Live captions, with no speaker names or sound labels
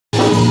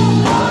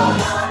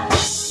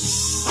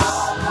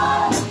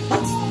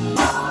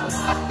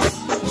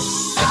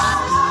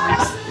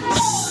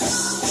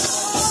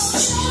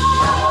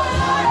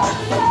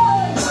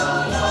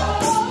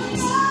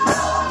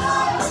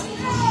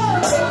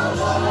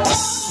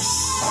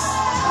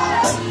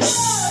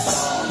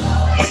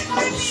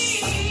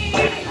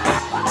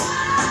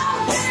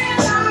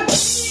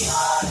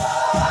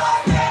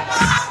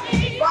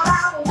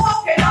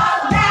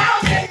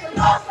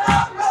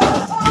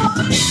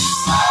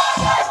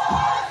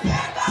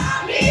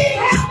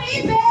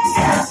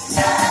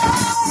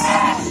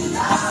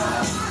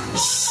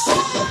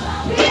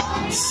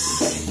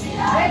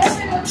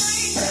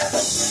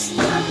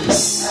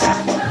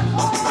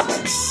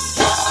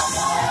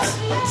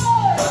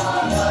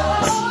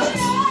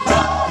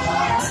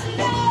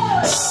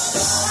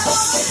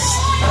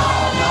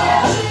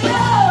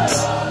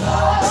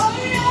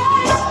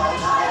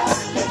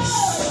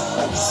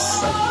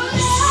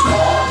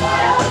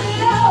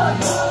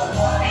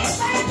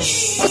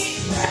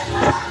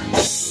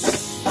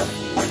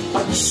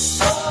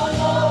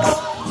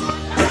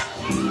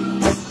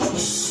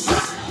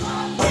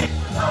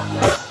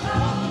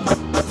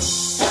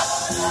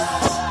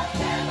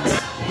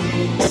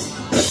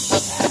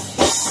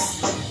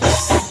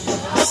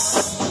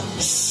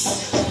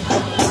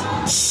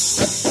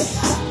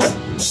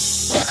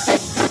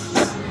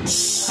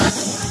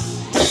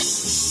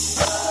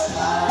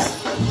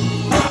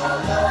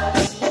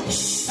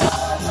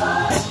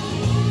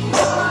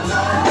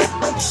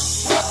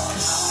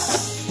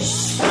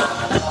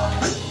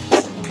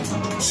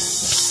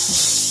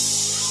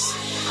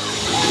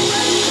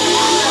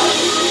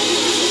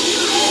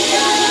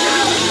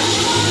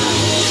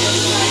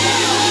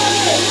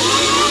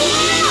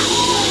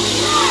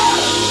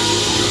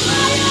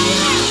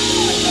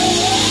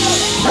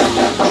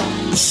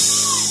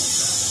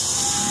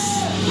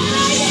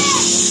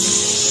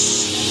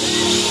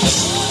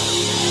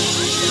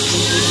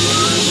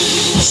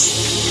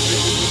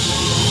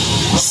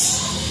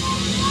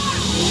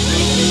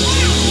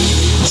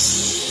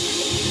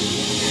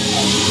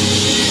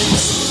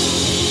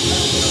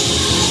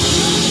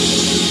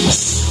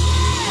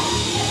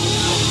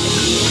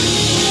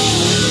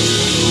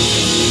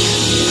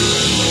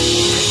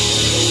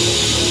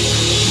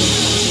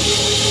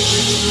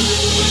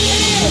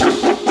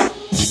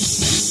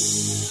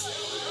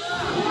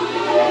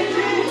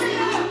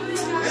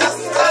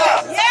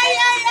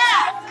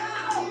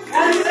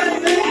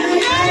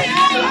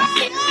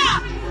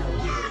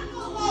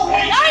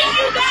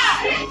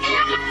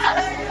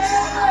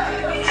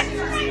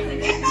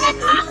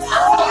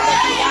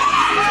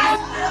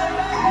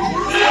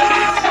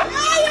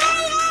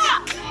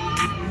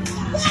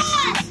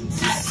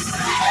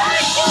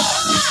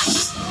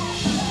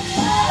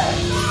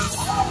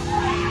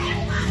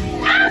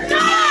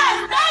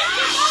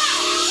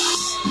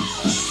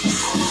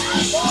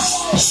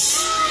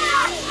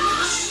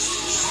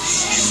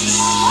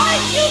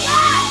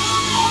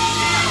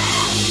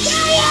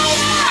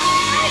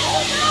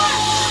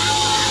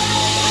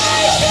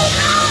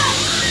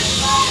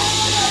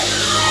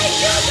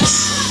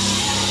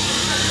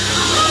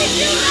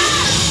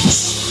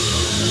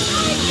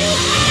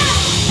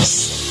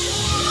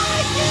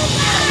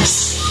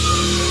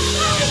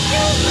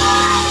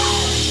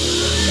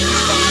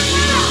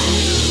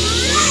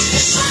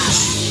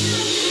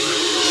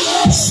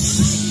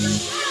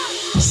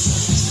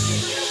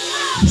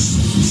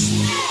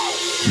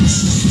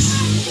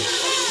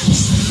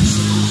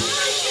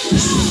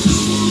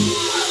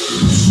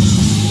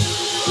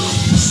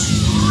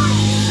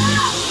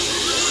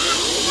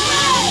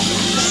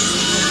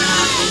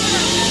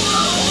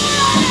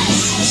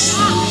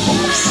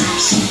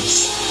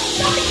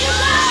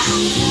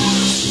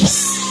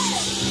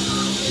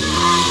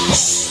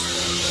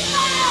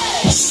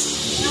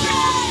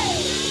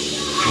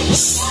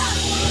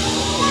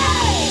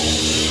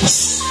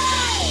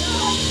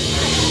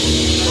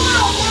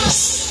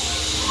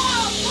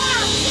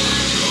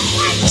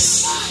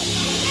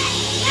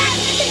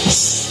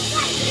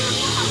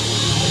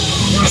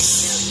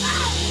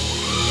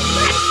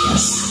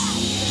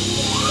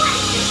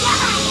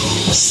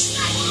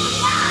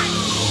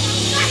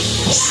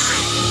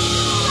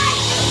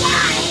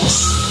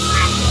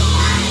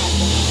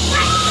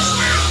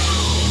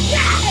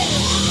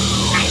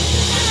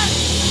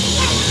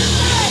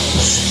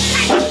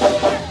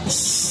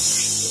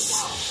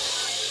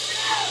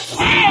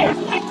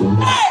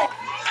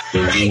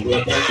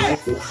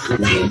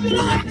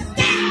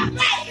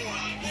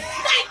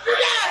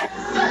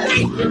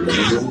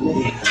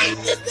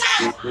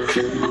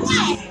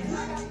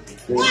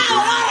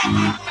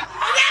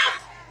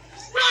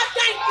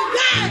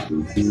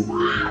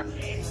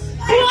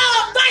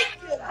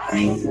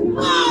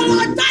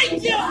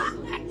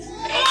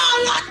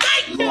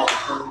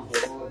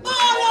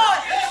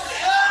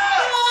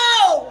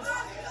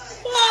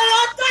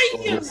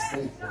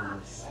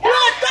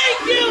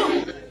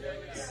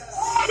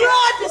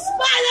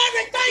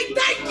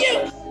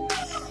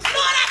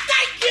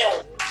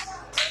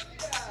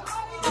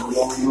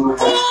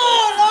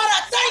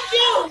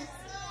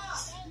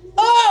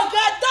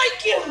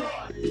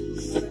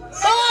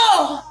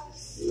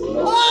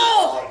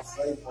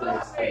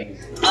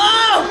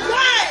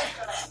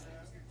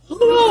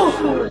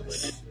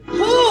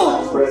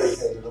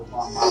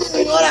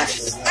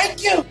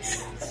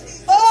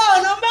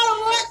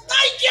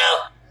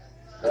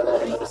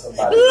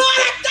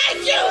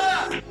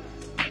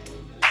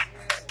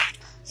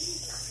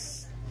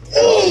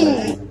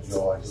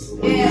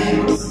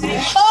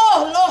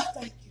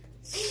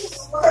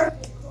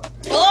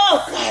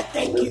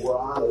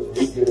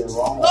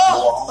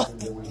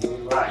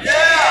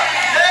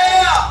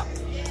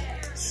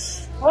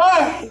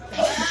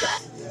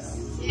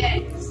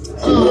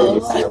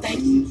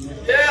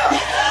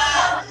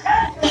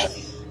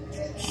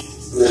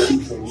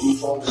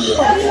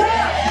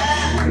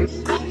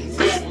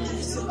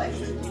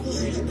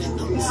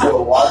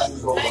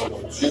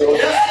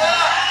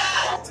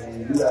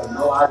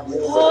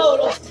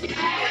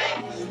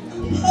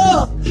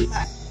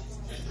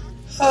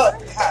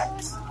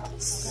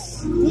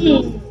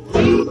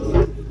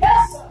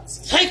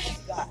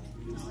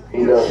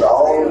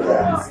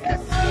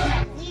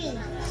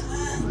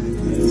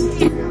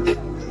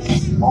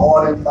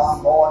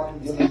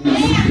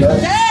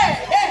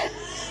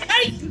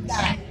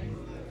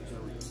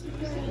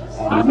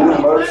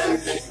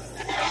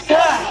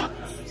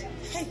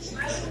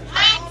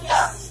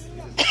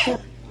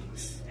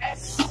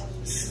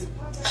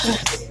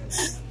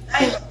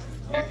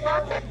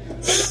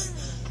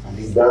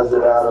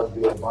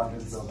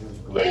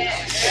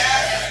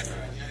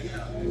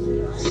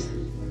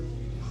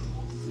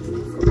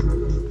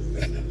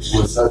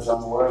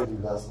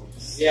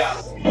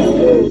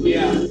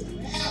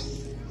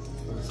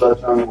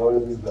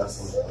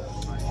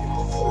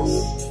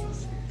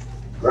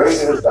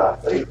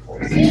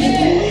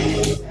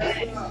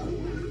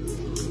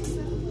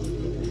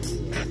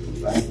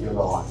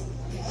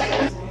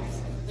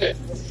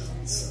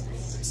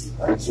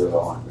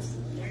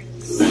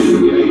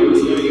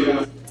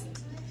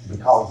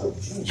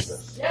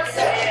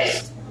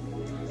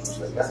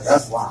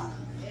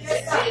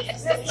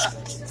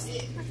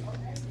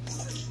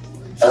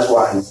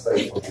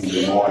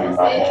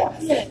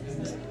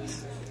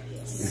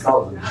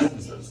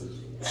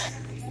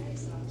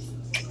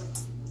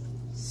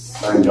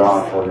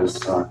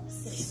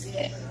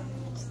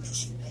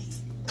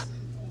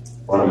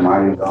What a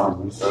mighty God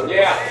we serve.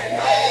 Yeah.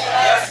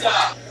 Yes,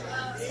 sir.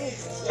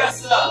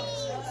 Yes, sir.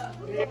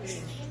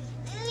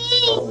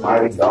 What a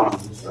mighty God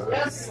we serve.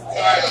 Yes, sir.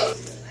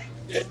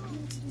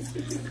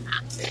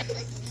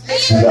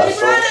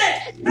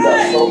 You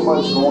got so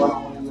much going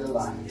on in your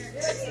life.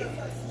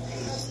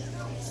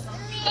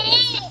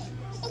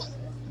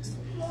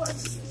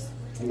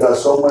 You got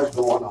so much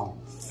going on.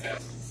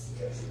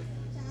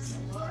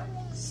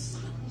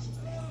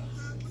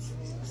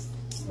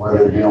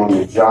 Whether it be on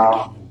your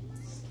job,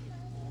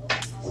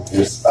 with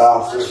your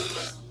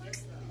spouses,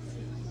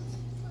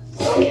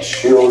 with your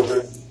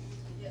children,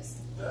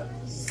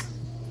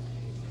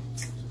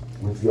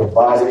 with your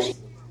body.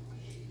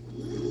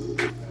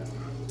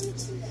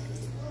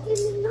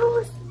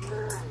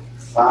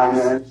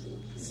 Finance.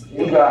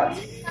 You got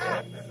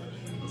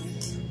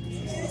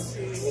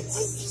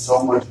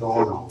so much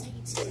going on.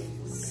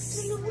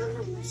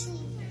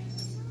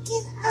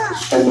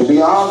 And to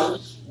be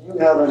honest, you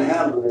haven't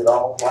handled it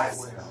all quite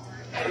well.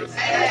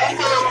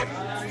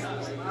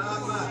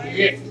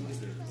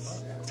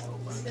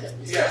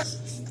 Yes.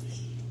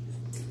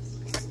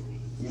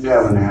 You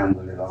haven't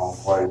handled it all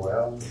quite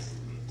well.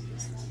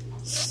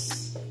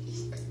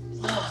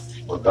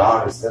 But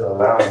God is still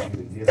allowing you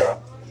to get up.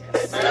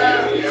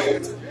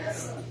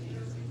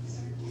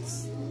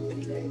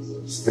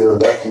 Still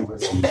left you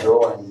with some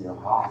joy in your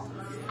heart.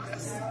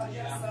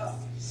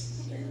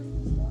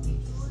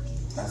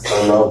 That's the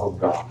love of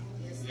God.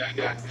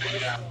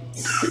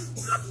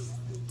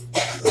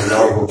 The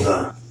love of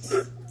God.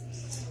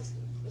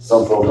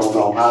 Some folks don't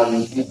know how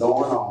you keep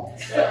going on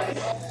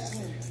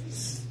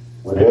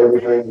with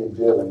everything you're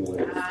dealing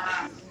with,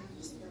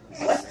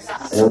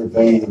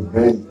 everything you've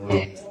been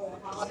through.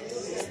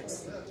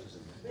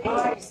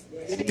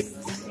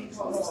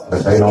 But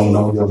they don't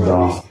know your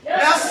God.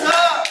 Yes,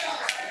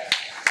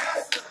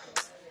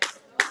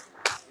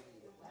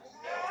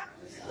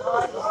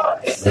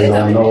 sir. They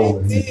don't know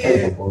what He's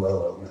capable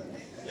of.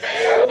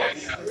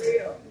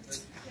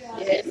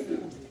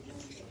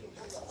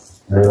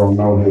 They don't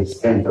know the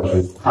extent of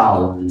His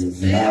power and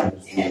His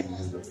majesty and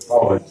His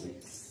authority.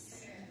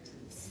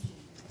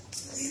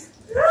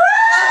 Be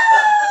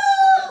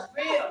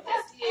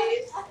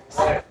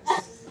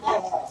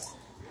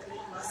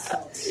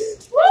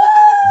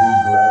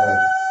glad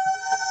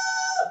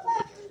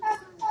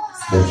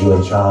that you're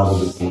a child of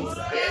the King.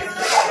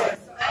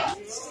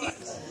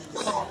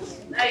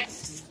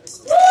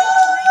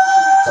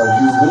 So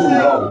you do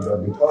know that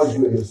because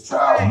you're His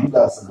child, you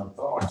got some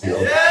authority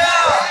over Him.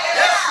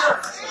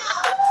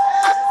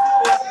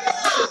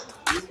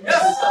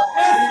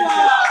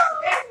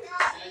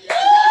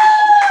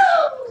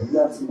 You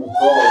got some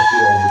authority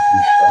over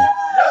some stuff.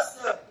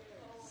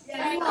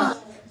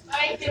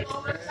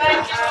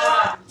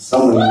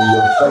 Some of you,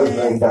 your faith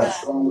ain't got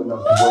strong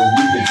enough to where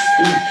you can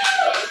speak.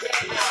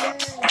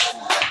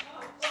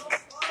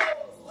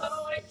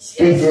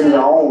 Speak in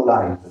your own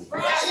life.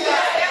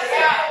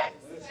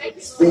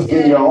 Speak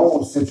in your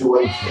own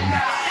situation.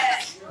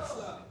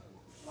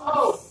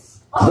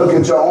 Look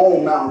at your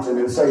own mountain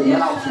and say,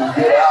 mountain,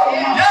 get out of my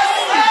life.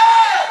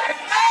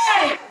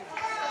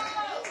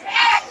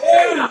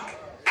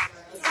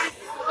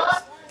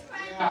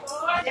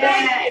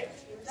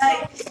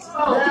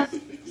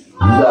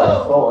 You got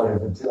authority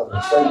to tell the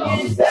Satan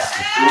he's got to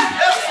flee.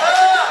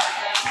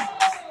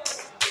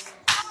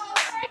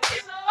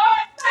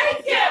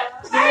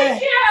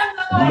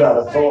 You got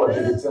authority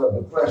to tell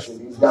depression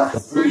he's got to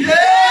flee.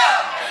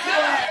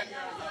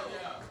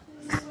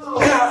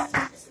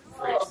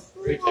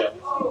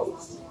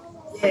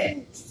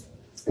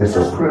 It's a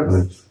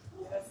privilege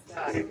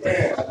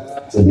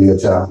to be a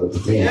child of the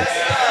King.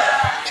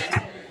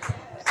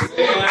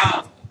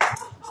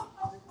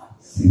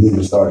 You need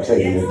to start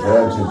taking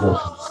advantage of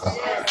some stuff.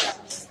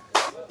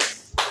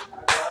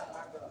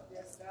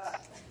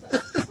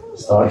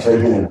 Start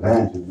taking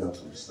advantage of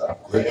some stuff.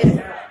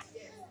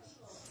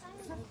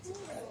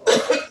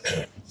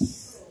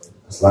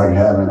 It's like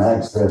having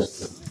access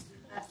to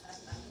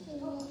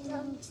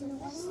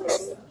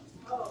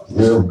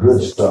real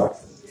good stuff.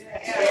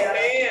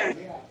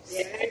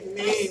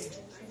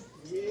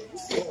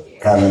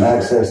 Having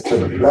access to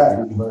the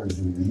platinum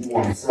version, and you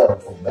want to settle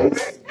for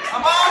basic.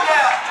 Come on now.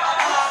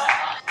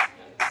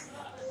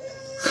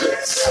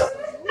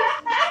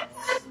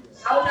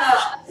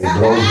 It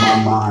blows my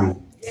mind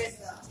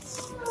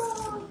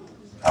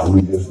how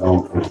we just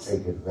don't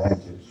take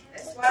advantage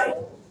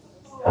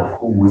of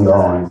who we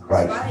are in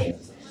Christ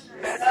Jesus.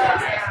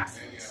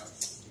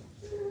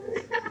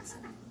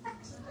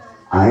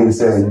 I ain't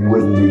saying you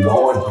wouldn't be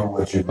going through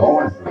what you're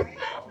going through.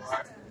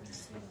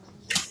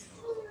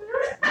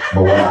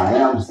 But what I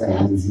am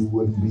saying is you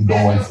wouldn't be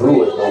going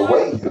through it the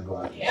way you're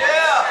going through it.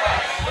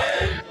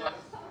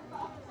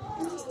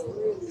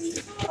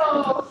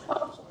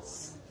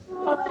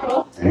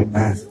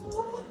 Amen.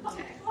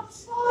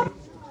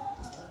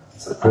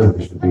 It's a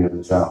privilege to be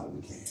a child of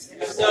the King.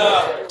 Yes,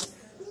 sir.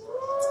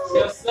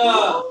 Yes, sir. I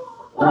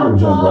want to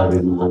jump right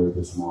in the word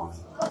this morning.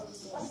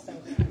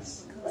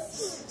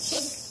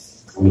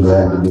 I'm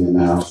glad to be in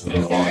the house of the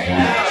Lord one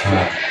more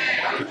time.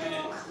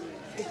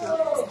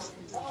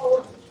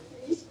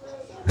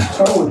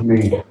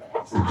 with me to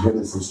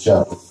Genesis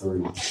chapter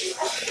 3.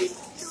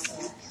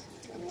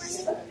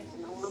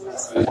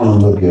 I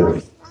want to look at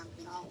a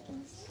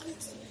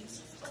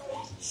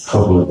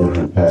couple of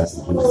different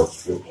passages of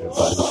scripture, but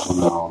I just want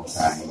to all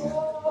tie in.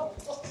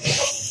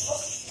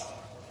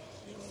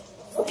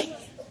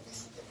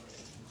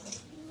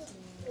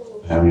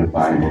 Have your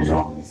Bibles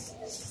on me.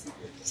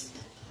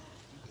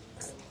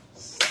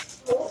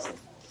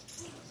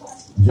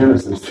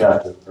 Genesis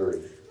chapter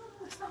 3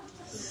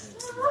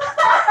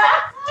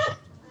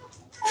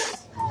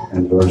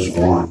 and verse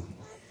 1.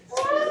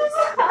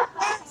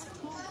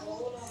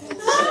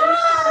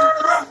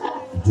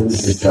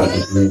 Genesis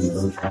chapter 3 and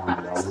verse 1.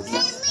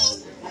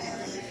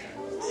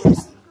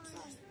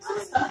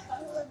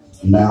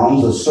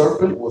 Now the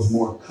serpent was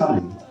more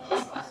cunning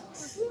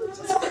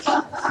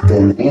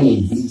than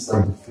any beast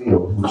of the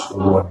field which the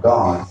Lord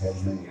God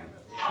had made.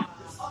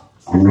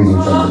 I'm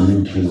reading from the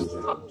New King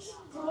James.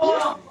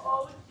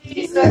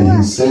 And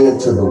he said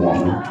to the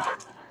woman,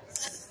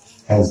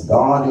 has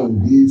God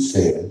indeed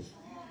said,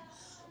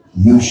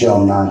 you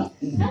shall not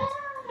eat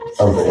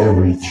of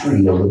every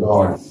tree of the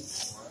garden?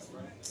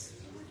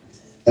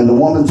 And the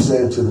woman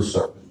said to the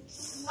serpent,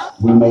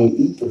 we may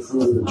eat the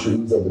fruit of the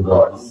trees of the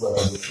garden, but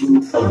of the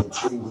fruit of the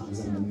tree which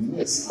is in the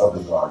midst of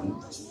the garden,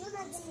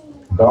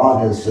 God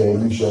has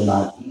said, you shall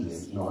not eat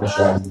it, nor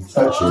shall you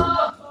touch it,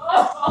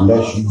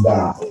 lest you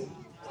die.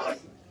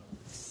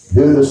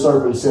 Then the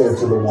serpent said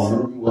to the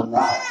woman, you will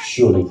not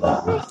surely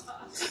die.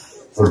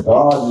 For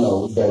God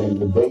knows that in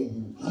the day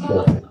you eat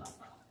of it,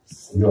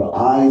 your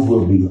eyes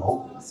will be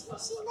opened,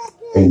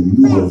 and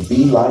you will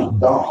be like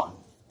God,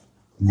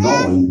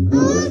 knowing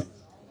good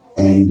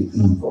and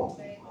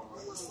evil.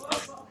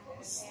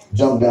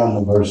 Jump down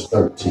to verse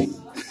 13.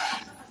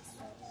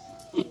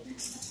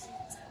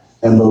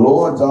 And the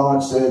Lord God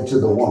said to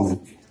the woman,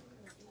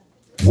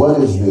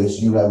 what is this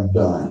you have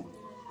done?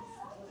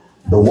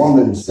 The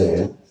woman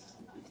said,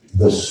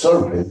 the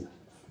serpent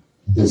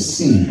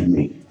deceived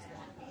me,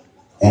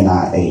 and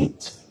I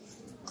ate.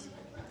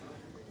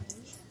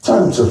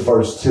 Turn to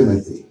 1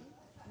 Timothy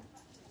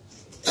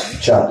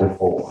chapter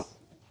 4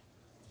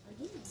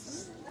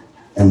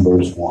 and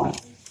verse 1.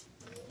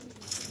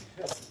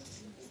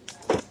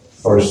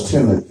 1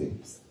 Timothy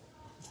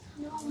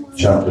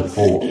chapter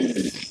 4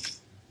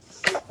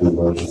 and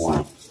verse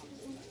 1.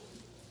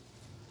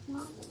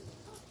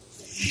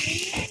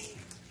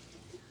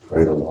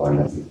 Pray the Lord,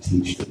 let me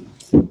teach them.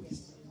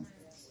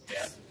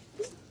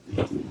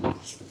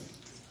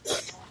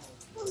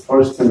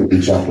 1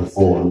 Timothy chapter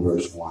 4 and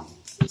verse 1.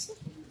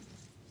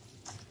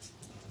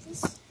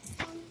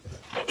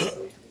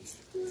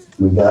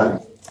 We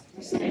got it?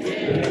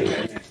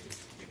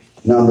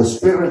 Now the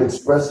Spirit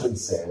expressly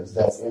says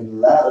that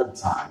in latter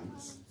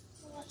times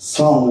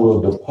some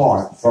will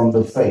depart from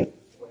the faith,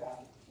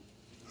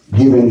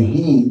 giving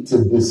heed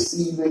to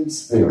deceiving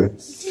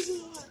spirits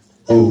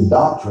and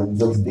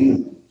doctrines of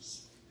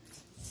demons,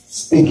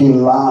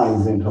 speaking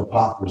lies in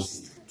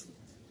hypocrisy,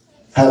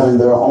 having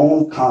their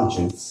own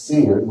conscience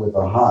seared with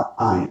a hot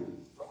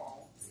iron,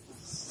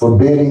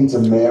 forbidding to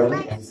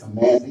marry and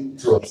commanding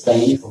to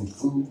abstain from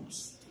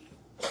foods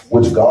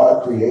which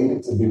God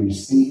created to be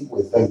received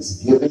with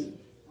thanksgiving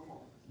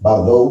by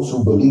those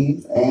who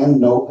believe and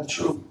know the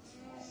truth.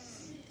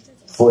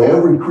 For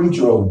every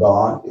creature of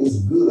God is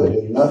good,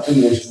 and nothing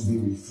is to be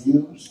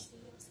refused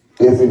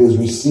if it is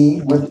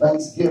received with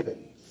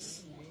thanksgiving,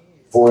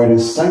 for it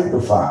is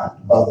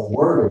sanctified by the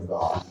word of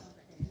God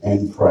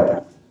and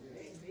prayer.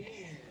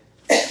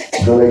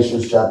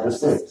 Galatians chapter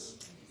 6.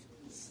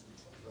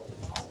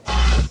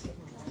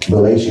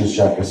 Galatians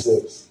chapter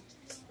 6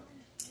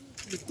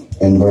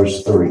 and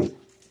verse 3.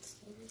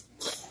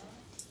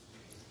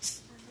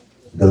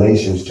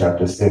 Galatians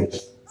chapter 6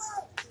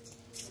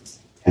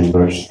 and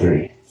verse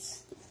 3.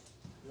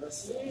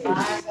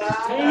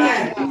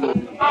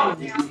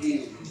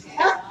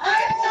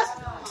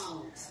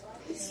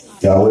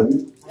 Y'all with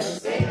me?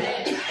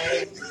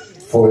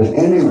 For if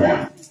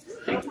anyone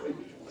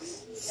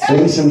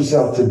thinks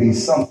himself to be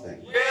something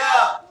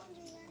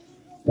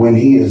when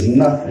he is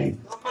nothing,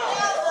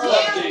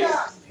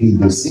 he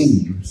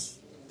deceives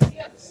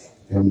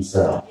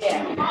himself.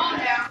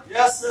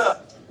 Yes,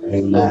 sir.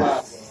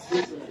 Amen.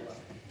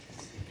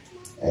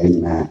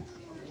 Amen.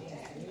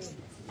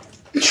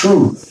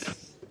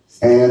 Truth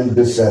and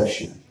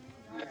deception.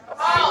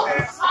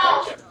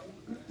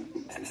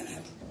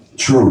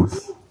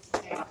 Truth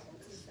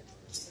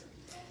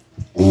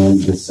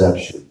and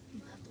deception.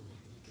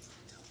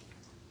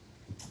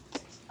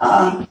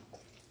 I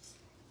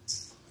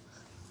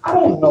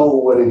don't know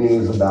what it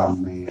is about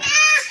man.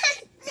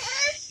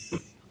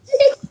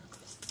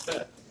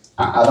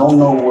 I don't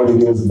know what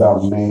it is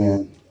about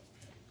man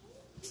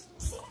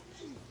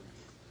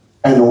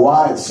and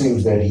why it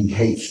seems that he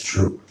hates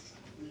truth.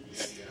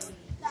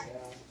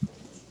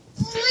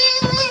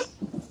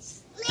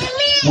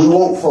 We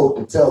want folk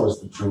to tell us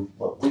the truth,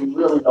 but we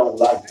really don't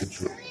like the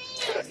truth.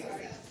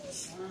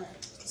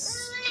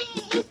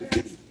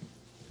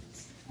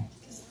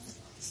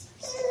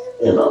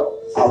 You know,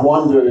 I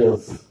wonder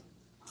if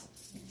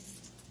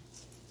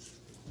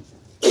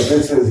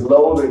it's his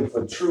loathing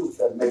for truth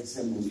that makes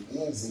him an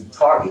easy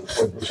target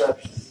for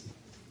deception.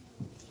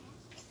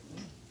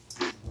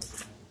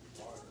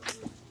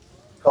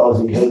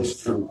 Because he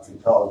hates truth,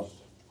 because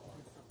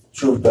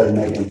truth doesn't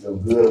make him feel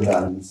good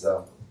about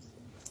himself.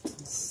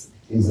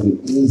 He's an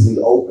easy,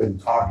 open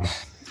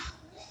target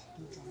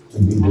to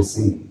be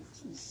deceived.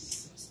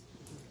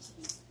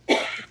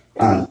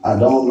 I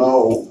don't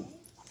know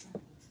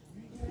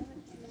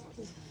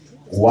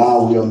why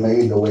we are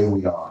made the way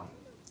we are.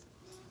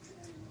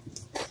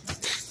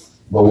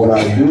 But what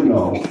I do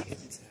know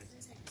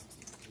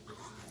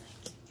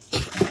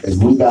is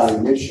we got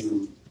an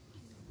issue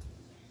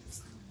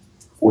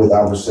with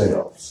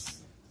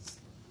ourselves.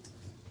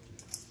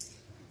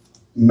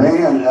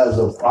 Man has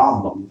a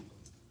problem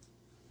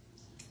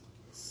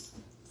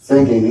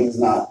thinking he's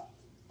not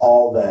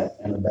all that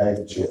in a bag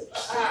of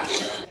chips.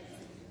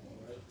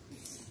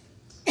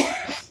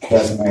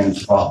 That's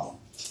man's problem.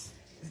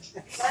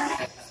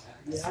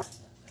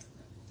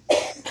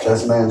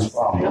 That's man's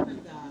problem.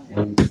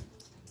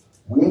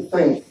 We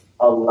think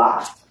a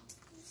lot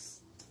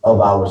of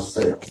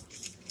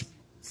ourselves.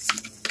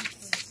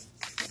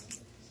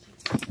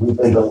 We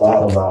think a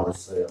lot of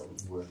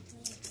ourselves. We're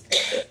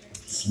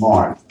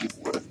smart,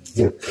 we're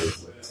gifted,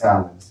 we're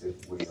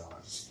talented, we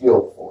are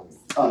skillful and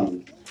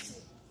cunning.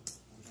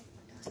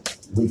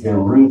 We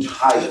can reach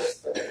heights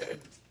that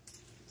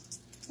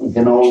we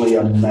can only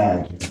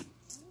imagine.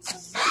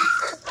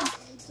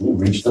 We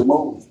reached the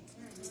moon.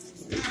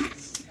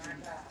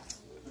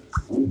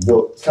 We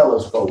built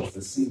telescopes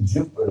to see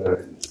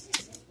Jupiter.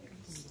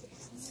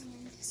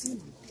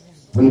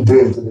 We've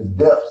been to the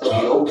depths of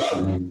the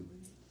ocean. And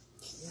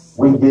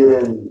we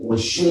get in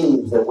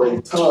machines that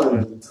weigh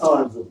tons and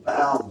tons of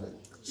pounds and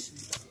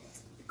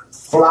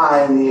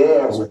fly in the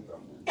air with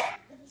them.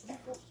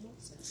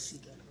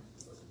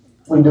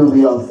 We do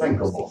the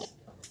unthinkable.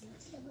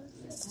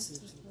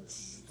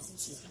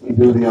 We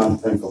do the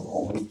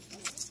unthinkable.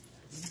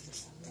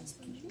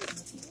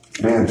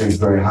 Man thinks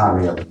very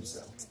highly of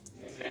himself.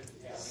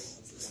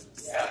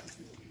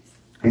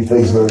 He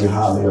thinks very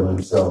highly of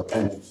himself.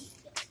 And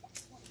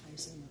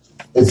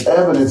it's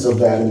evidence of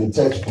that in the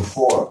text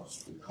before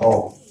us,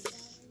 because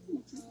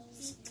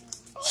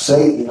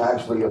Satan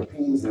actually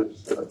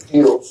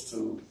appeals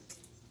to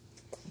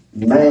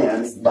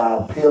man by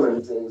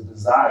appealing to his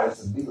desire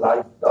to be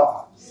like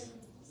God.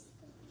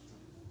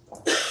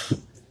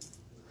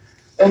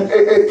 And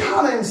it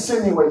kind of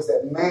insinuates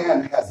that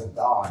man has a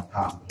God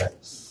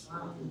complex.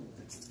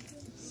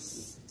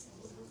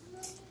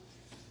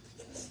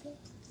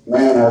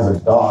 Man has a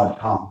God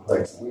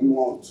complex. We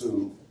want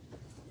to,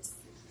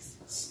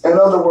 in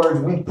other words,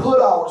 we put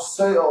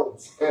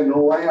ourselves in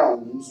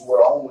realms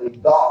where only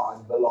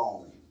God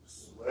belongs.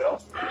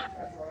 Well,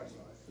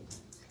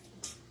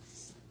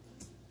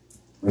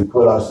 we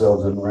put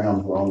ourselves in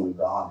realms where only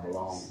God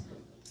belongs.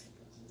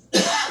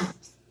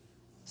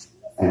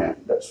 And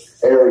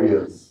that's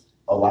areas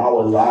of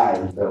our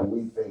lives that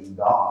we think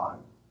God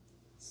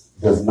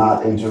does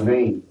not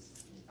intervene.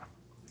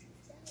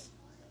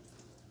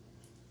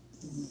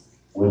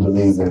 We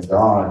believe that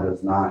God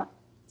does not,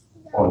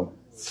 or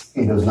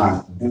he does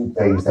not do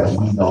things that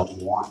we don't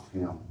want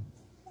him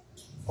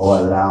or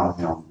allow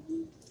him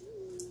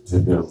to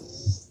do.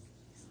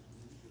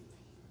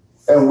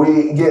 And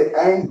we get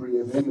angry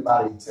if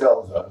anybody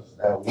tells us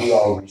that we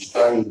are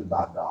restrained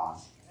by God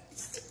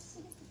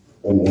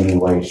in any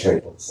way,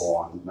 shape, or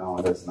form.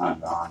 No, that's not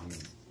God.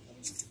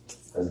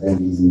 Because then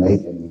he's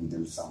making me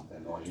do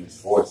something, or he's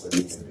forcing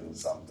me to do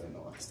something.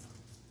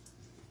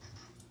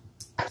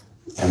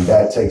 And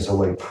that takes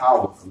away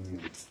power from you.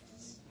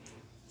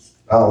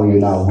 Power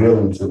you're not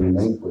willing to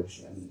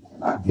relinquish. And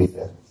I get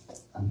that.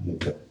 I get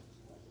that.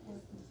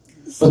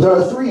 But there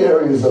are three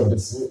areas of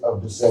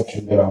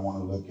deception that I want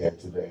to look at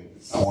today.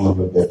 I want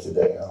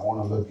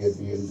to look at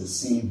being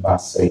deceived by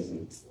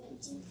Satan.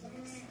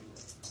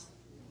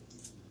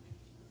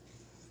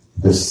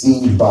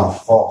 Deceived by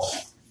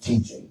false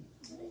teaching.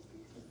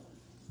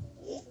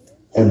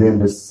 And then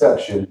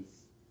deception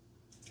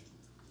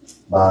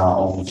by our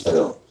own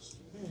selves.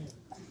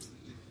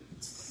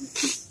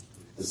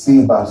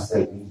 Deceived by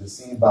Satan,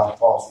 deceived by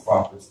false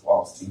prophets,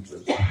 false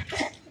teachers,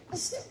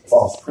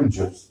 false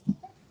preachers,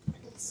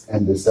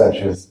 and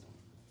deception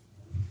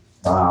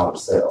by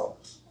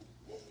ourselves.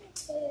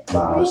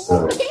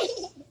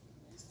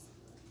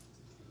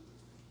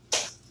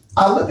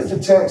 I look at the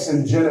text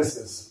in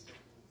Genesis,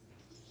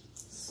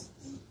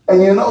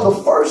 and you know,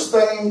 the first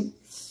thing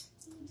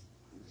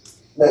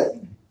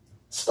that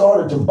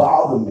started to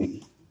bother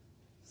me,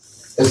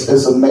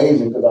 it's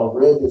amazing because I've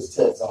read this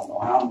text I don't know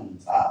how many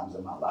times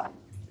in my life.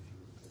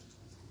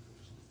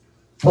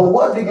 But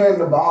what began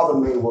to bother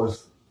me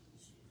was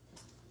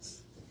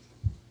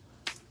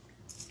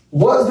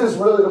this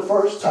really the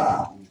first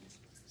time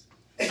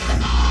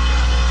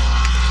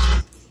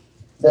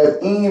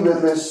that Eve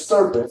and this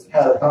serpent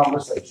had a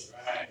conversation?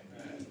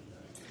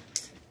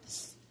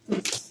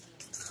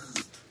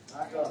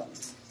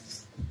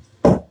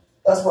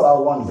 That's what I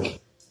wonder.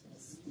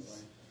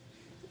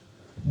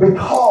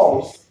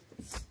 Because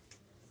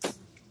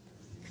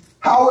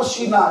how was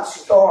she not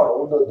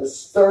startled or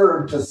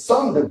disturbed to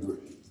some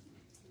degree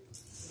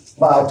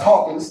by a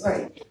talking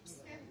snake?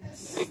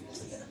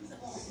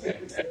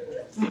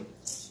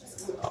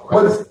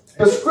 But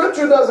the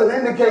scripture doesn't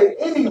indicate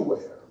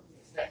anywhere.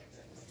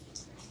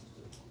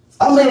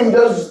 I mean,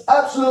 there's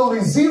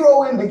absolutely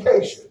zero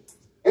indication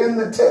in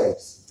the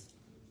text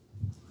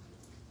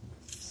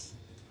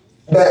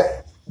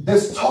that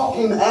this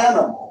talking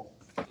animal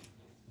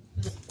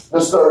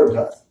disturbed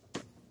her.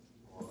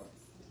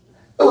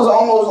 It was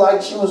almost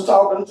like she was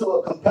talking to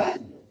a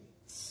companion,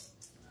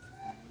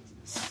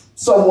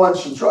 someone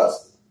she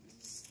trusted.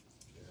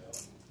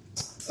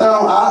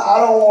 Now, I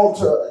don't want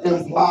to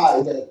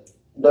imply that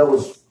there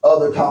was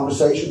other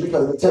conversation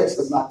because the text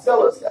does not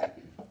tell us that.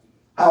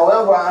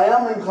 However, I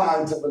am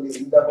inclined to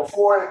believe that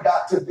before it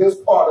got to this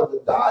part of the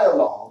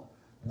dialogue,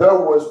 there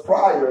was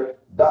prior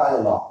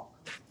dialogue.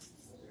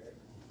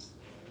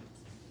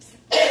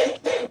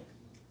 I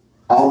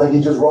don't think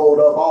he just rolled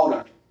up on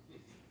her.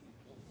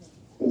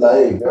 He's like,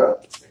 hey, girl.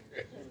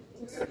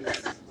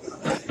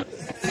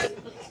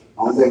 I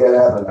don't think it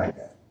happened like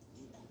that.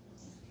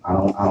 I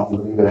don't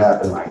believe it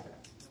happened like that.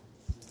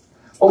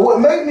 But what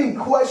made me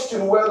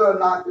question whether or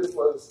not this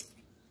was,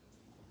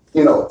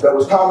 there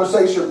was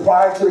conversation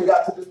prior to they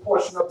got to this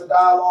portion of the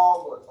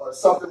dialogue or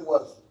something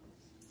was,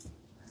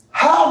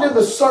 how did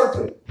the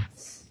serpent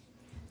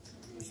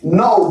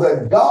know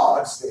that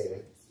God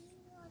said,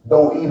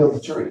 don't eat of the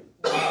tree?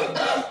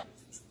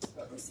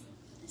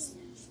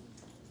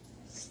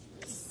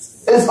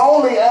 It's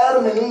only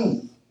Adam and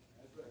Eve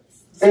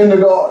in the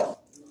garden.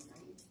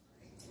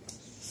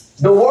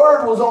 The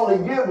word was only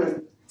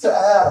given to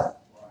Adam.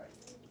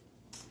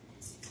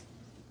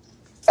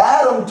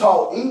 Adam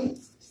taught Eve.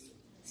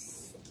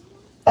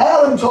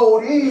 Adam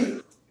told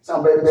Eve,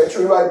 "Son, baby, that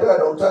tree right there,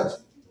 don't touch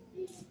it."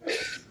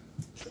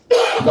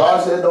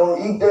 God said,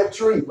 "Don't eat that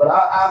tree." But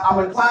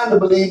I'm inclined to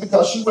believe,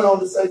 because she went on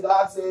to say,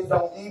 God said,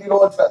 "Don't eat it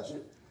or touch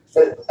it,"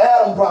 that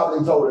Adam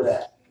probably told her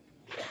that.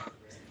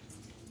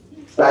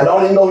 Like,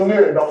 don't even go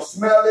near it. Don't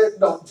smell it.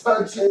 Don't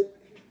touch it.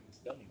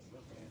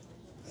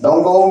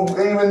 Don't go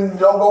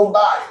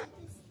by it.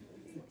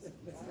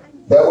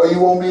 That way you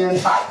won't be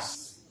enticed.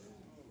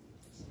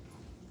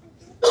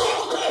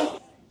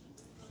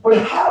 But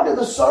how did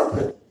the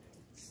serpent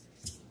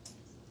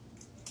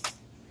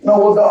know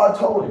what God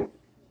told him?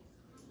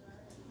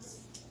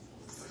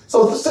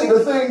 So see,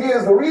 the thing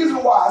is, the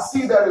reason why I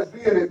see that as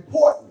being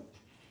important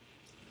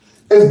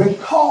is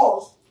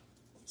because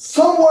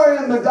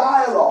somewhere in the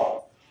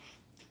dialogue,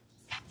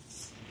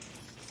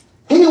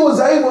 he was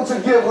able to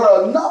give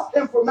her enough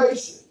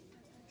information,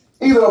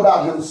 either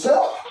about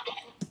himself,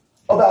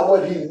 about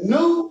what he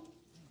knew,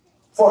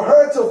 for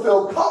her to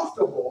feel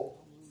comfortable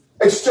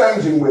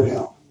exchanging with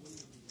him.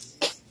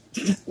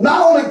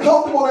 Not only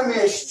comfortable in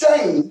the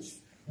exchange,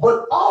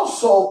 but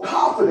also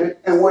confident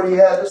in what he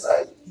had to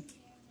say.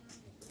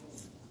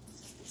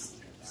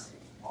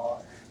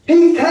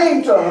 He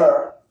came to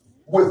her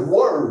with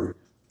word.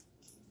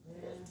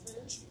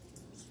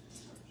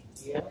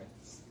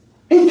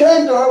 He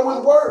came to her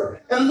with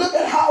word. And look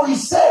at how he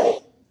said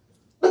it.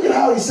 Look at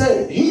how he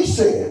said it. He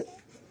said,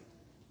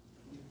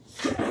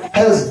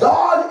 "Has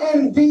God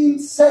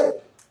indeed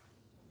said?"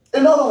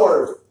 In other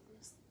words,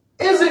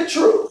 is it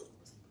true?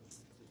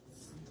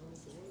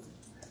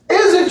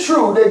 Is it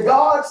true that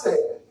God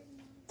said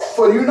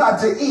for you not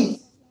to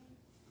eat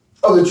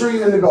of the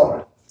trees in the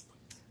garden?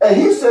 And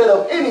he said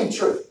of any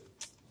tree.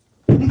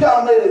 He kind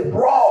of made it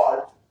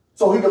broad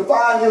so he could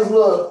find his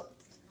little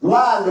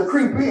line to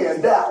creep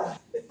in down.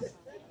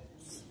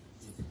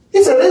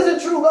 He said, is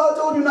it true God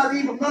told you not to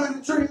eat from none of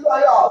the trees?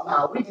 Like, oh,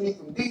 no, we can eat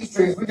from these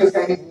trees. We just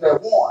can't eat from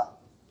that one.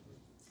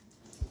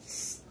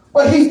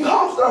 But he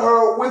comes to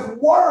her with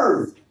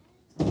word.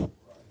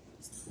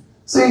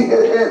 See,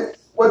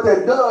 what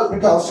that does,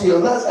 because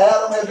unless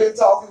Adam had been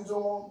talking to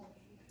him,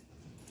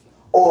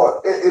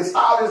 or it's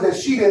obvious that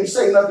she didn't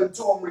say nothing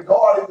to him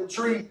regarding the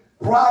tree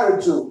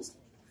prior to,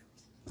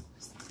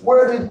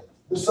 where did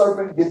the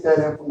serpent get that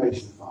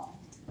information from?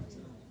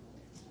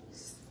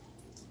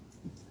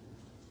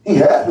 He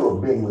had to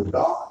have been with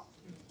God.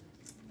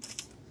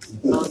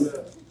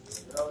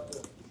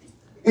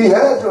 He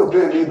had to have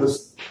been either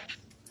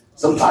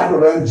some type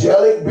of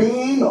angelic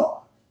being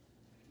or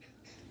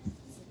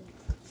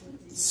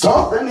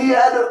something. He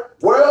had to.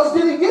 Where else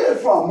did he get it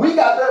from? We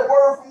got that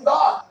word from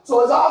God.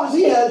 So it's obvious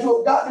he had to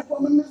have gotten it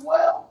from him as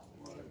well.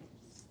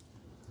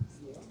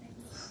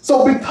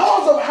 So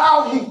because of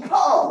how he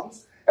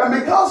comes, and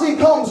because he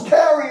comes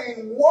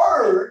carrying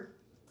word,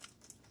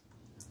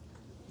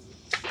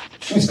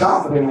 she's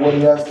confident in what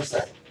he has to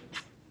say.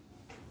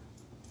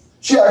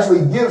 She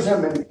actually gives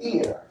him an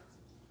ear.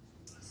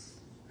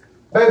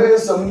 Baby,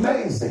 it's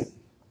amazing.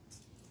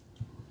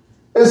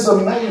 It's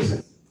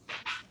amazing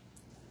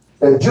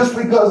that just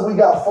because we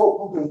got folk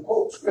who can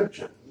quote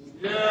scripture,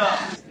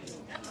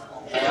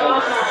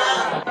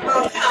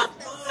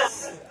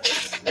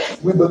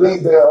 we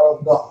believe they are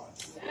of God.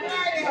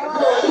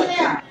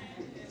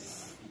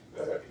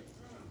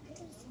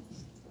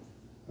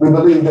 We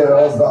believe they are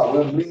of God.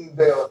 We believe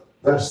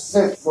they're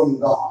sent from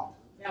God.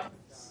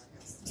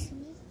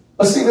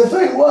 But see, the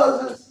thing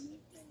was,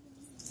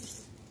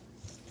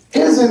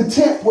 his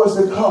intent was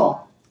to come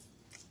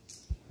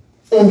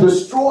and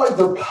destroy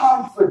the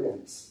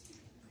confidence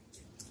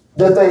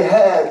that they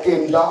had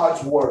in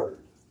God's word.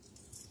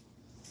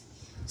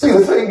 See,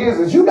 the thing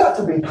is you got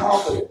to be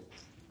confident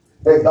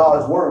that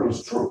God's word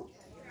is true.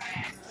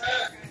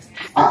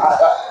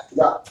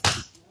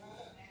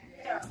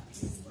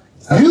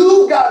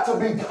 You got to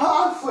be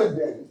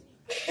confident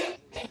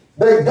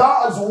that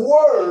God's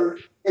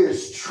word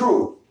is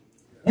true.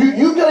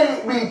 You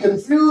can't be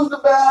confused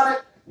about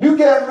it. You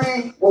can't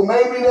be, well,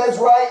 maybe that's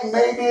right,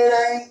 maybe it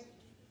ain't.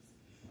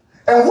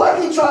 And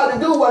what he tried to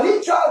do, what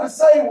he tried to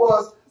say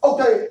was,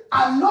 okay,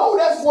 I know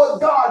that's what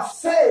God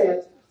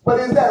said, but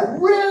is that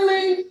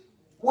really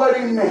what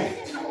he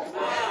meant?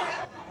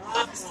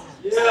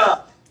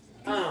 Yeah.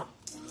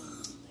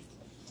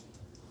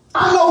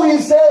 I know he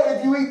said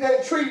if you eat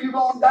that tree, you're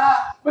going to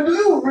die, but do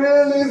you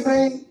really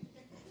think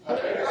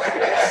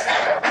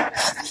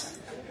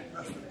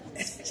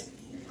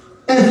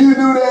if you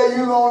do that,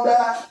 you're going to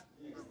die?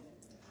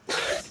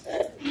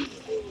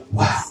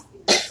 Wow.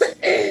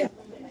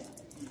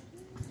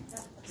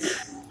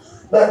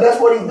 That's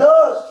what he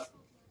does.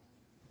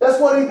 That's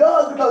what he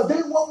does, because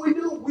then what we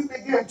do, we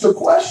begin to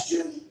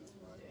question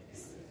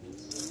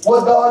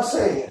what God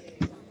said.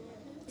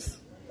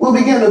 We'll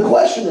begin to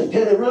question it.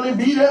 Can it really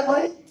be that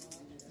way?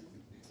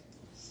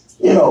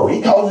 You know,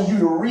 he causes you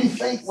to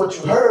rethink what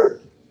you heard.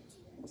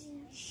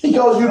 He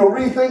causes you to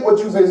rethink what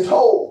you've been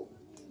told.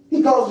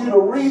 He causes you to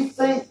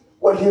rethink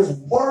what his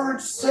word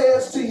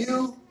says to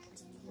you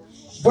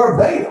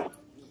verbatim.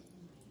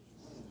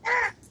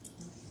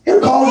 He'll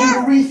cause you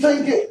to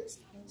rethink it,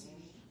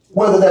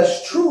 whether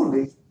that's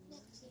truly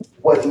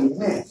what he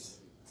meant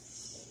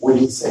when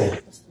he said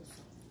it.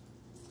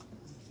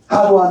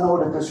 How do I know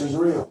that this is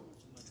real?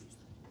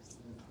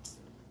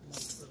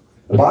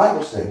 The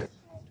Bible says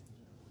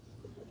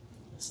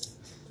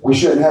we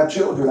shouldn't have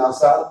children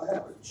outside of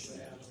marriage.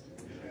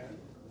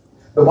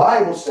 The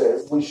Bible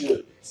says we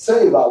should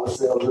save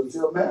ourselves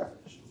until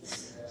marriage.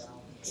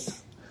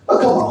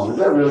 But come on, is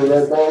that really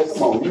that bad?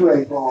 Come on, you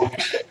ain't gonna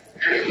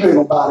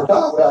buy the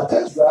car without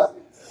test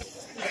driving.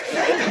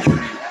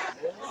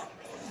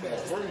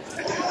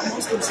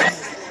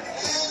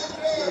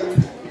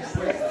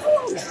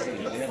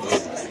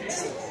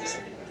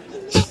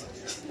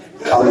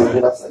 I mean,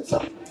 did I say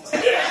something?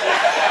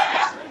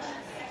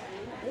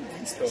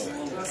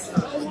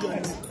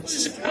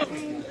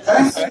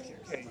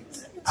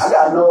 I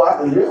gotta know I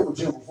can live with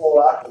you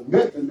before I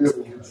commit to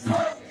living with you.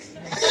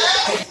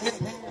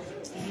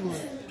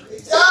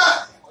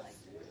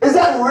 Is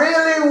that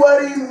really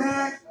what he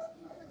meant?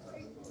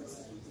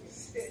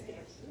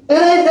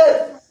 It ain't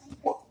that.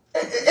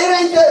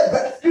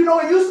 You know,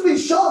 it used to be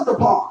shunned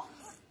upon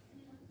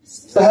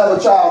to have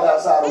a child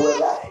outside of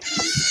wedlock.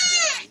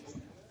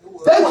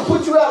 They would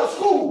put you out of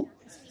school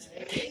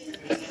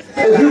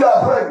if you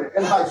got pregnant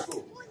in high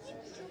school.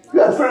 You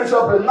had to finish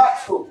up in night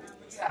school.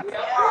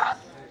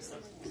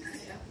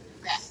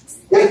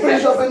 They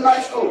finish up in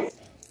night school.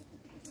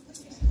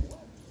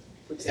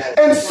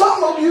 And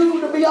some of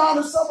you, to be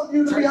honest, but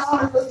you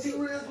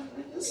really,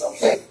 it's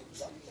okay.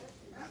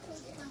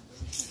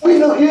 You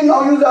know,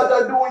 you was out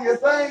there doing your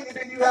thing, and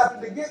then you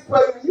happened to get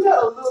pregnant. You had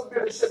a little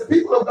bit of shame. The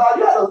people of God,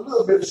 you had a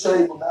little bit of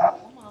shame about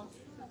it.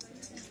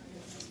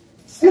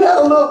 You had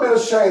a little bit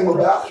of shame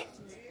about it.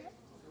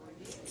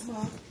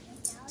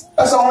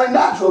 That's only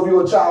natural if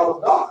you're a child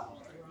of God.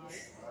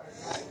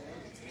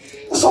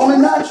 It's only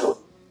natural.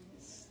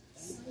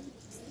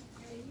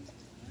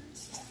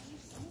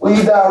 Will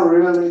you die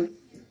really?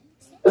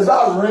 Is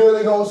God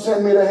really going to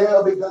send me to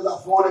hell because I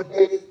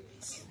fornicated?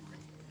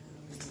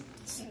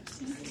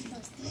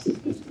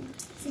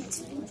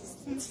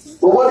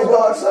 But what did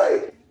God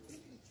say?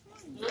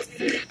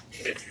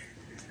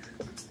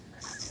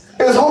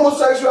 Is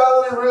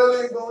homosexuality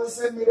really going to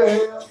send me to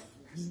hell?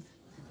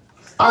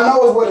 I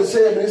know it's what it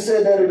said, but it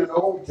said that in the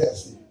Old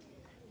Testament.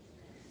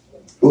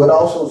 It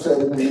also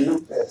said it in the New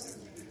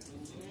Testament.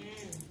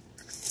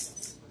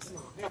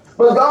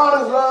 But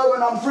God is love,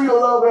 and I'm free to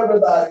love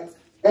everybody,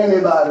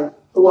 anybody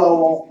who I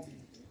want.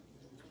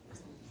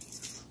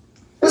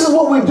 This is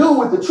what we do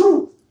with the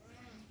truth.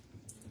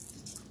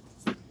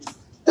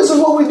 This is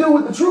what we do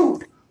with the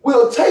truth.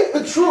 We'll take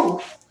the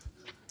truth,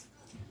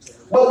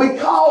 but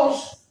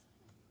because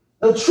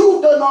the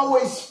truth doesn't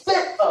always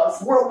fit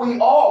us where we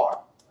are,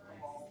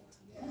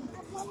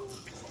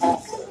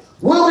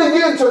 we'll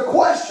begin to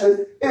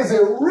question, is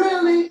it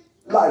really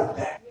like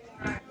that?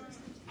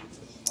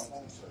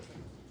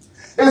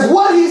 Is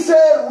what he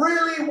said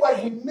really what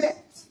he meant?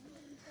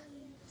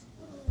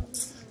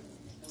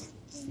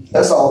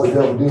 That's all the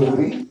devil did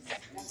with Eve.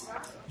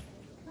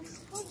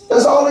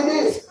 That's all he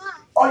did.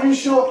 Are you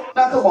sure?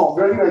 Now come on,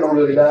 girl, you ain't gonna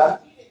really die.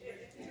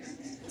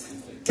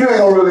 You ain't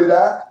gonna really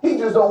die. He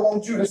just don't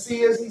want you to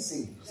see as he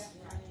sees.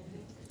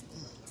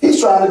 He's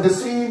trying to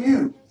deceive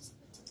you.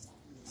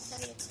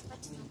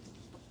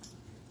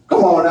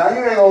 Come on now,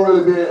 you ain't gonna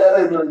really be, that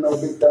ain't really no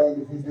big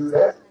thing if you do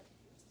that.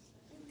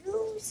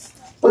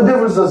 But What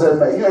difference does that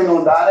make? You ain't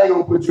gonna die. They ain't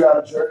gonna put you out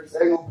of church.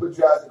 They ain't gonna put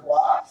you out of the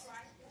choir.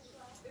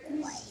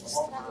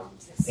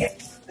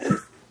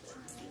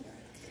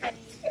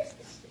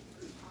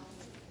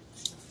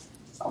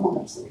 I'm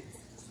gonna say.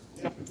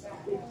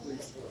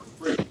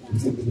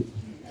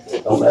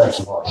 Don't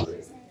ask for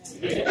it.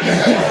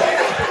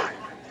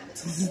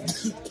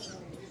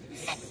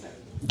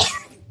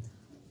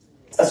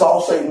 That's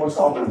all Satan was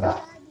talking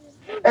about.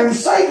 And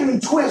Satan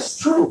twists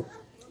truth.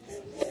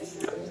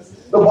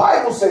 The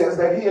Bible says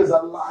that he is a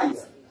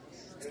liar.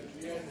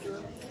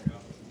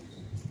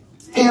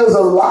 He is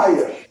a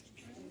liar.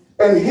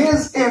 And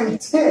his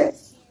intent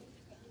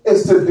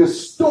is to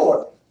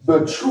distort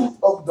the truth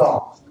of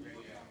God.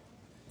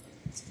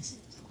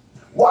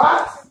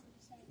 Why?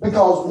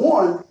 Because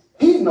one,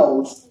 he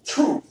knows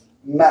truth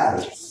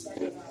matters.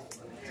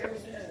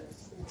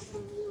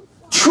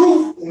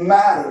 Truth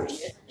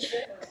matters.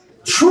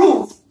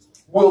 Truth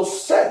will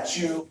set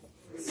you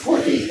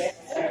free.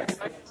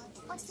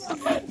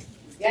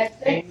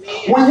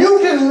 When you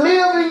can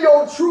live in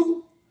your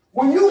truth,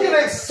 when you can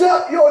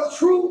accept your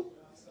truth,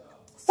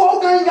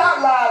 folk ain't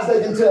got lies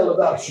they can tell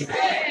about you.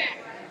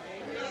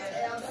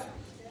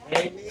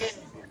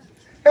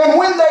 And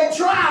when they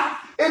try,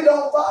 it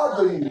don't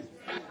bother you.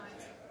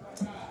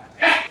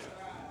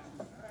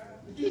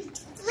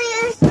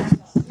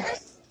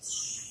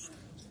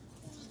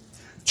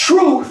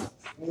 Truth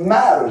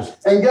matters.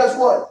 And guess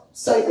what?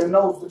 Satan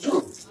knows the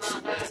truth.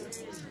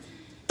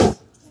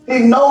 He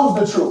knows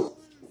the truth.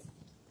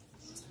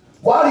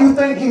 Why do you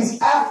think he's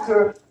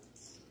after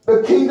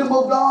the kingdom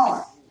of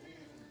God?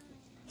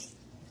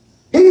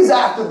 He's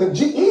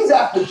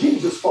after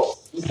Jesus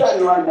folks. He's telling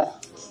you right now.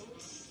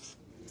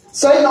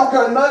 Satan don't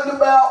care nothing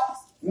about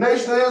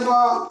Nation of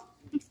Islam.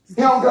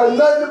 He don't care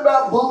nothing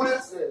about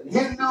Buddhists and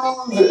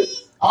Hindus and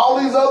all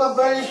these other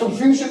things,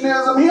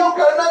 Confucianism. He don't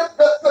care nothing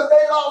because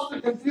they lost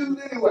and confused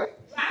anyway.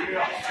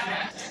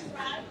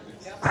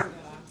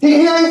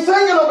 He ain't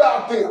thinking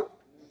about them.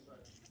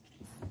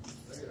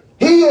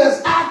 He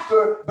is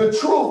after the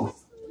truth.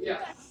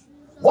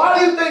 Why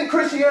do you think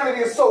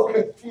Christianity is so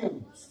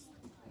confused?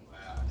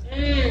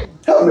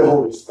 Help me,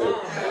 Holy Spirit.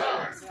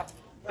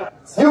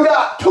 You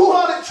got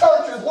 200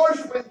 churches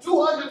worshiping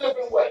 200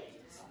 different ways.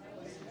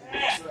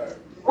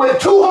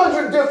 With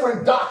 200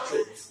 different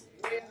doctrines.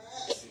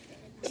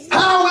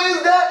 How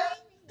is that?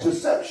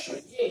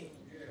 Deception.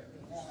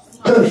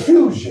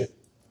 Confusion.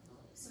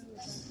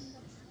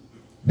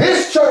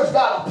 This church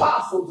got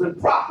apostles and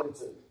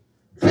prophets and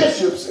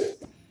bishops and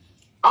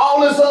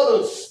all this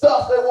other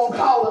stuff they won't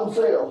call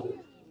themselves.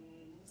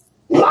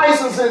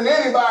 Licensing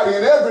anybody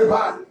and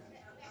everybody.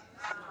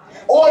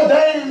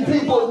 Ordained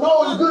people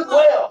knowing good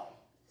well.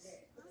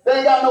 They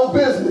ain't got no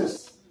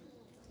business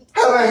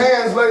having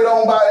hands laid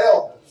on by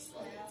elders.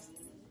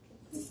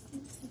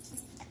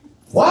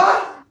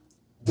 Why?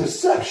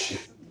 Deception.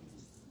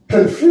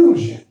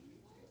 Confusion.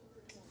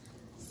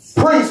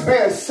 Priests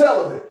being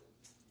celibate.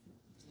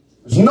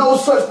 There's no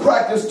such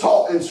practice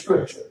taught in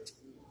Scripture.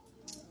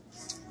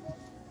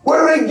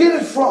 Where do they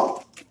get it from?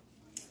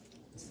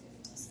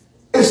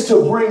 It's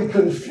to bring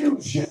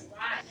confusion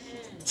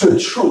to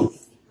truth.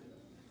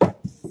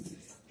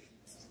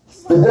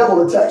 The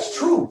devil attacks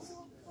truth.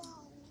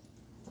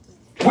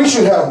 We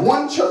should have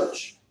one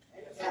church.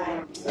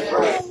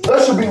 There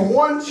should be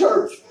one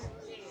church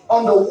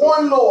under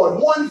one Lord,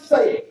 one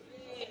faith,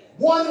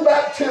 one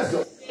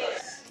baptism.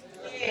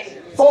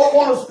 Folk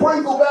want to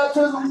sprinkle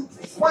baptism,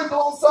 sprinkle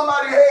on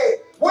somebody's head.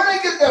 Where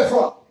they get that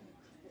from?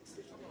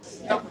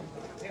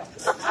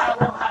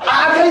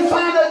 I can't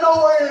find that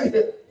nowhere in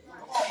here.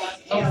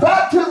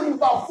 Baptism is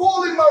about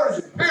full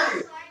immersion,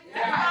 period.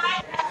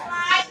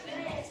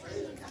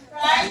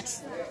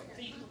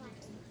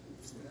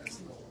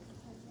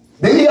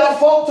 Then you got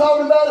folk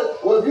talking about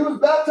it. Well, if you was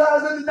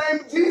baptized in the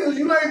name of Jesus,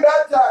 you ain't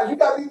baptized. You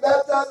got to be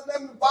baptized in the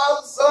name of the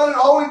Father, Son, and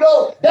Holy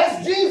Ghost.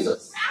 That's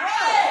Jesus.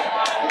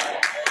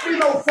 You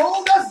know,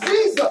 fool, that's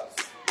Jesus.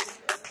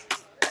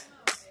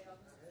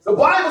 The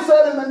Bible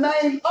said in the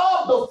name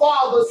of the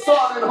Father,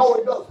 Son, and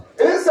Holy Ghost.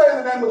 It didn't say in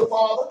the name of the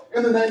Father,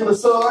 in the name of the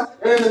Son,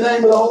 and in the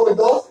name of the Holy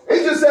Ghost.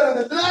 It just said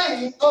in the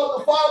name of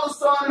the Father,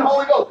 Son, and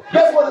Holy Ghost.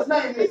 Guess what his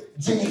name is?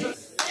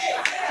 Jesus.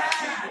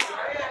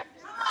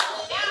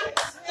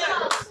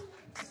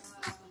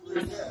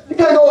 You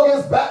can't go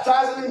against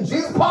baptizing in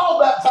Jesus. Paul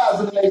baptized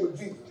in the name of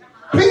Jesus.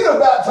 Peter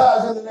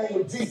baptized in the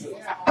name of Jesus.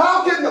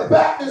 How can the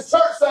Baptist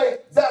church say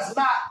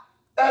that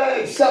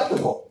ain't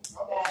acceptable?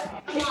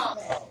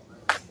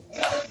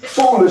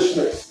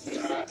 Foolishness.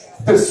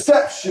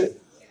 Deception.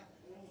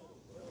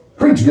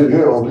 Preach good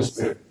here, Holy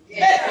Spirit.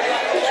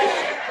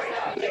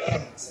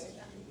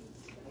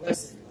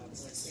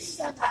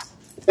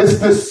 It's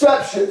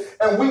deception.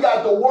 And we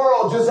got the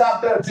world just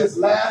out there just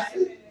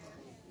laughing.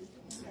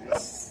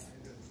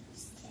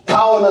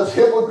 Calling us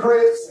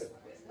hypocrites.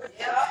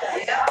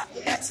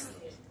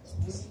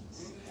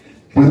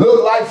 We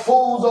look like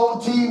fools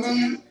on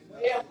TV.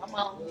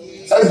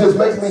 That just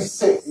makes me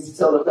sick. These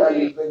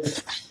television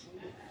things.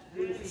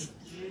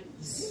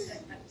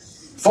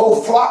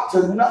 Folk flock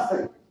to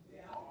nothing.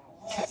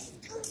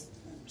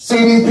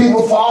 See these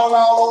people falling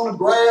all on the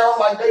ground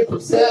like they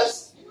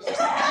possessed.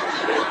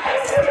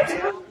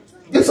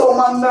 Gets on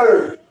my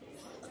nerve.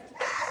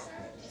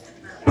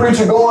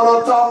 Preacher going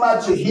up talking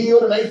about you're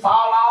healed and they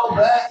fall all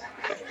back.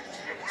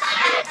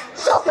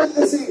 Something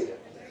this here.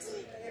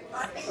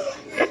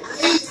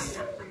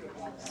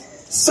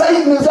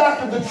 Satan is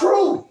after the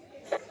truth.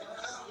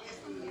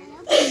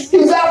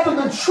 He's after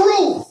the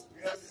truth.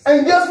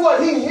 And guess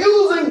what? He's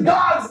using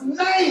God's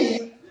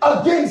name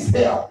against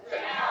him.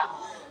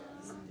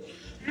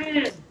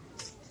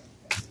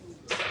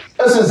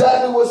 That's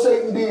exactly what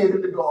Satan did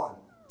in the garden.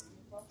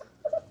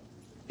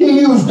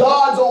 He used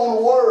God's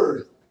own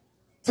word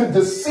to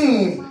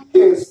deceive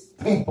his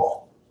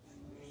people.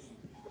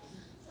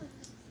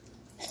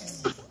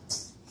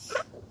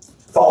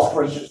 False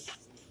preachers.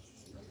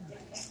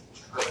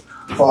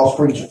 False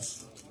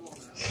preachers.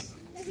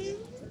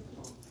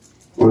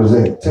 What is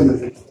it?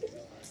 Timothy.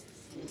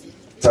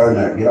 Turn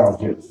there. Get off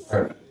here.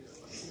 Turn.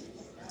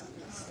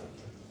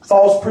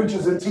 False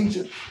preachers and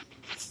teachers.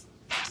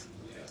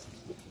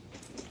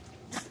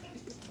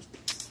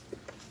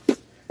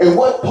 And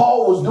what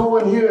Paul was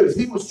doing here is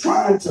he was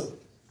trying to,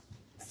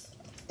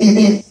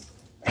 he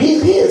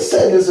had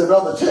said this in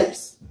other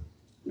texts.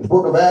 In the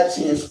book of Acts,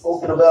 he has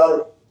spoken about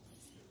it.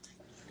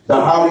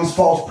 That how these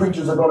false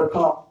preachers are going to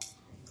come.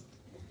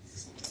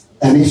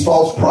 And these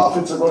false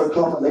prophets are going to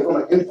come and they're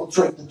going to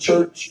infiltrate the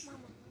church.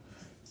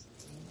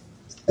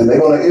 And they're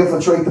going to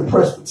infiltrate the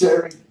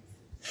presbytery.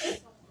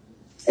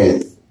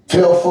 And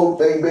tell folk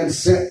they've been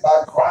sent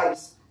by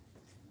Christ.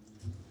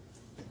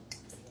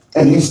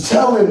 And he's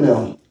telling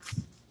them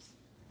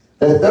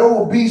that there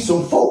will be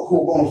some folk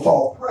who are going to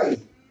fall prey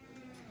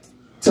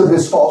to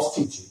this false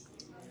teaching.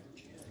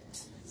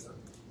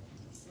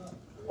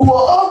 Who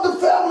are of the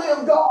family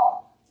of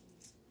God.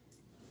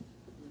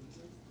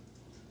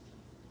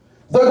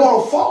 They're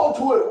going to fall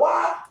to it.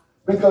 Why?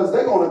 Because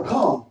they're going to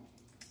come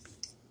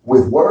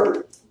with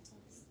words.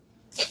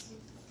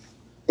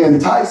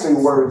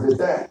 Enticing words at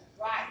that.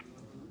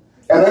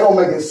 And they're going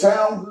to make it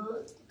sound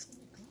good.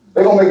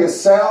 They're going to make it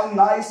sound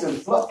nice and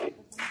fluffy.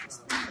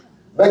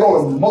 They're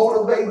going to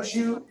motivate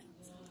you.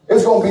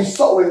 It's going to be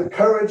so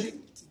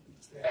encouraging.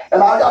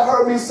 And I've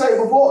heard me say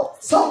before,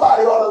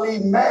 somebody ought to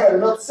leave mad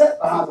and upset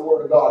behind the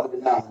word of God every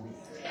now and then.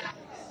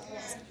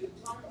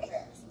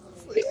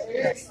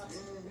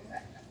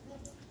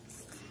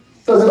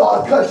 Because it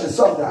ought to cut you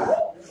sometimes.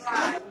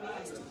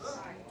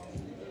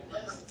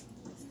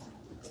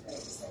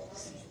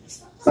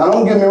 Now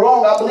don't get me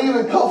wrong, I believe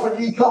in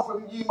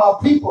comforting ye my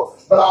people,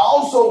 but I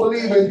also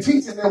believe in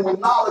teaching them with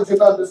knowledge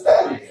and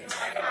understanding.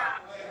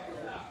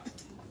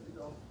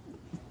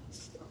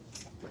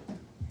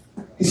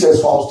 He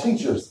says false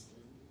teachers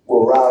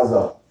will rise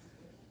up.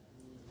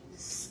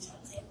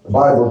 The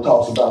Bible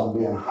talks about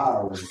them being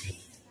hirelings,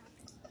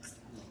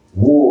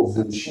 wolves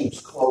in sheep's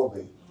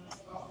clothing.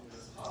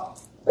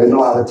 They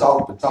know how to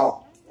talk,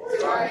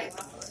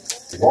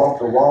 walk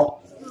to walk.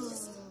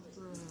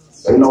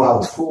 They know how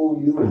to fool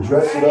you and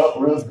dress it up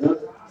real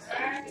good.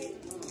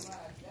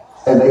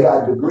 And they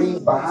got degrees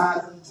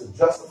behind them to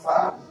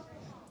justify them.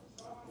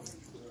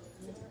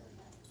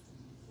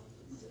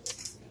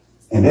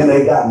 And then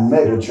they got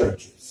mega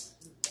churches.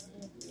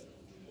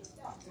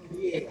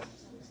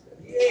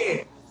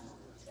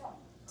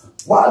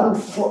 Why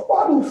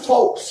do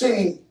folks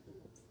seem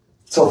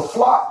to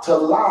flock to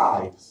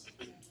lies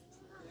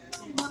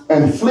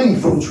and flee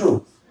from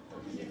truth?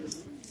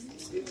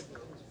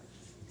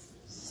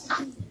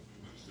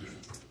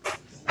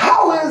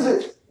 How is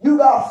it you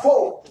got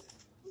folk,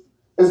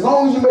 as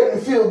long as you make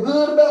me feel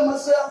good about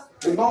myself,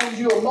 as long as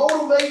you are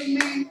motivating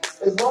me,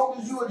 as long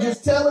as you are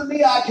just telling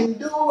me I can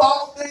do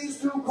all things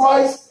through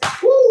Christ,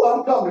 woo,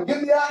 I'm coming.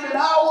 Get me out in an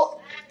hour,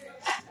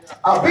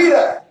 I'll be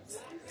there.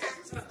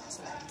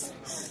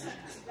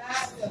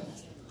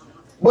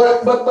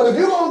 But if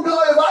you're going to go,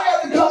 if I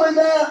got to come in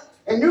there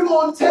and you're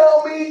going to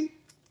tell me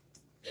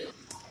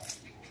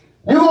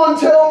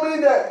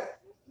that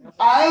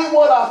I ain't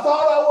what I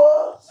thought I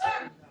was,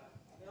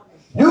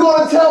 you're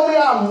going to tell me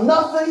I'm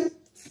nothing,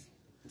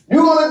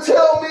 you're going to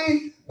tell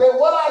me that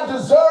what I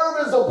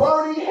deserve is a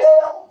burning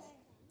hell,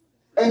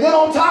 and then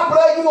on top of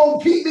that, you're going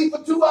to keep me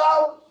for 2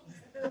 hours,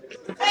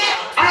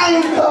 I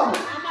ain't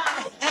coming.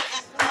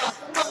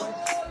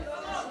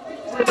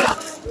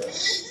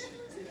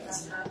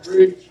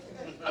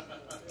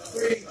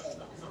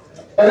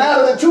 And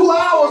out of the 2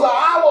 hours, an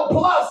hour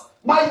plus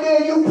might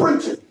be you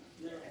preaching.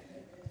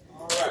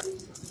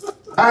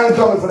 I ain't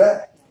coming for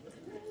that.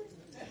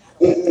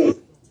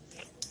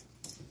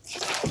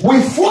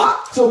 We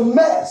flock to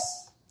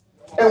mess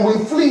and we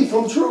flee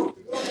from truth.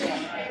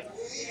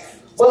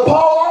 But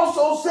Paul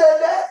also said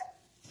that.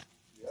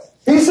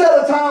 He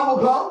said a time will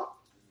come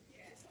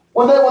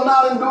when they will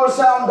not endure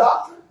sound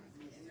doctrine.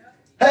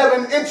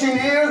 Having itching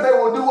ears, they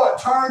will do what?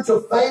 Turn to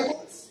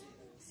fables.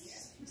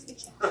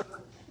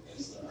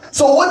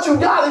 So what you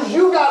got is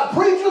you got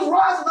preachers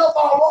rising up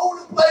all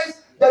over the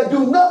place that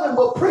do nothing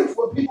but preach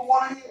what people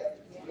want to hear.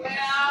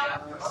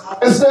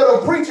 Instead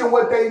of preaching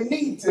what they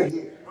need to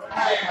hear.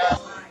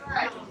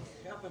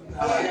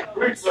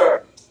 Preach,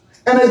 sir.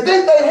 And they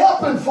think they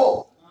helping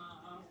folk.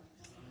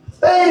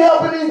 They ain't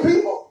helping these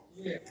people.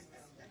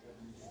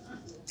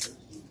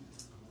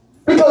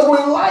 Because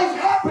when life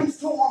happens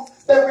to them,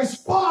 they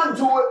respond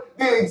to it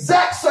the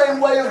exact same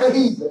way as the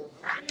heathen.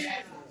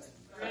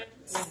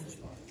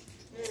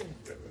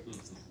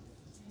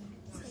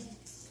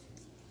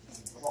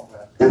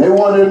 And they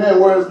wonder then,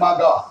 where's my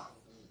God?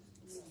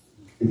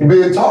 If you're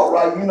being taught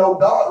right, you know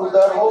God was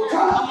there the whole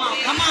time.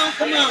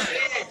 Come on.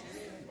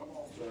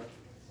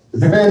 If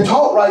you're being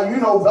taught right, you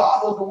know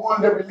God was the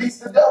one that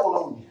released the devil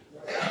on you.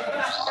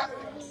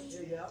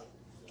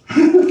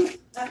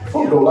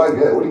 Folks don't like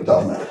that. What are you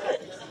talking about?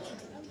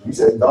 You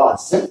said God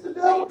sent the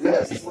devil?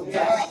 Yes, that's what I'm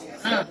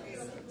saying.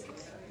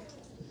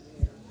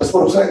 That's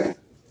what I'm saying.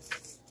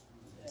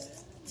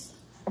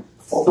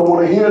 Folks don't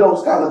want to hear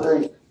those kind of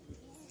things.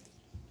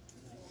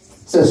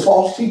 It says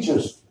false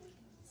teachers.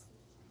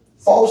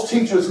 False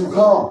teachers who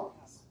come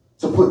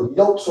to put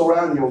yokes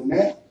around your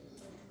neck.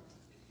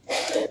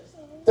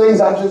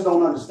 Things I just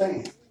don't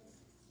understand.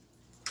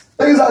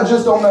 Things I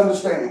just don't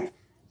understand.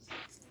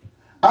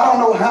 I don't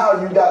know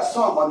how you got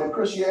some under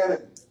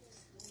Christianity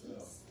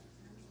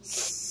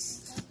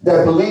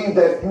that believe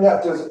that you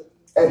have to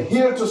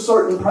adhere to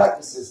certain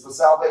practices for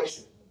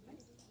salvation.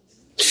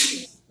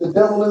 The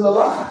devil is a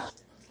lie.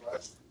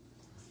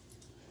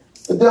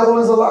 The devil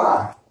is a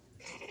lie.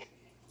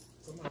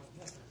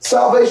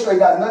 Salvation ain't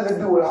got nothing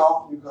to do with how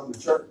often you come to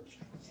church.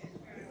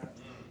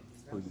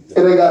 It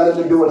ain't got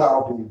nothing to do with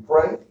how often you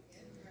pray.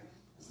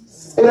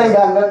 It ain't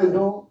got nothing to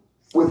do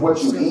with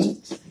what you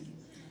eat.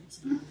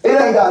 It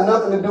ain't got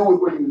nothing to do with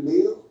where you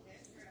live.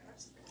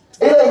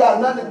 It ain't got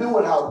nothing to do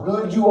with how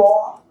good you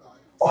are,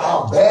 or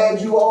how bad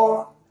you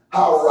are,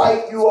 how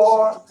right you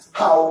are,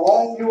 how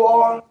wrong you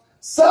are.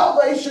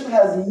 Salvation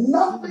has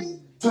nothing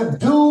to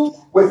do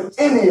with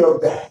any of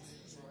that.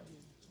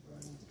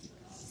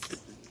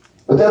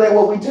 But that ain't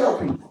what we tell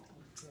people.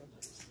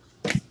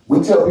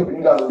 We tell people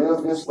you got to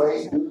live this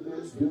way, do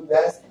this, do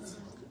that.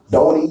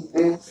 Don't eat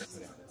this.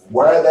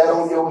 Wear that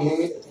on your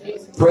head.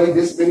 Pray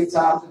this many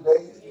times a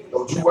day.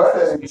 Don't you wear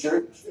that in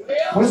church.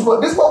 This is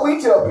what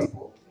we tell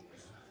people.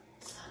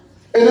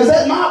 And is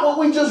that not what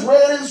we just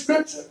read in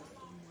Scripture?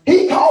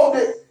 He called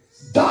it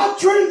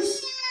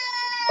doctrines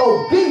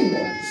of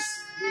demons.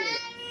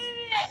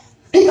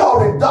 He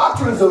called it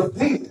doctrines of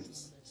demons.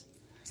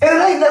 And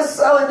it ain't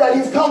necessarily that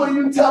he's coming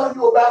to you telling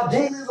you about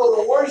demons or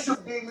to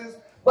worship demons,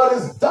 but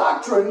it's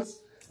doctrines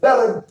that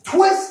are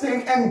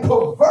twisting and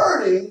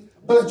perverting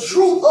the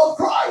truth of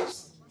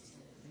Christ.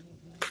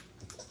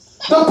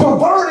 They're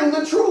perverting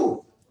the truth.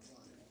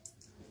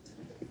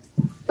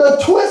 They're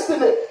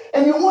twisting it.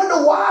 And you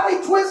wonder why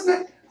they twist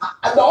it?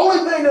 The only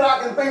thing that I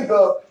can think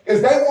of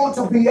is they want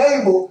to be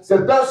able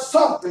that there's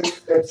something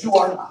that you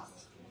are not.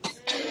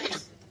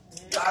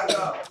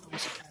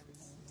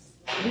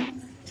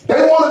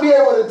 They want to be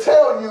able to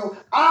tell you,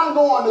 I'm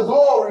going to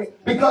glory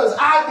because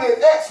I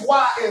did X,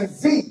 Y, and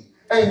Z.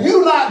 And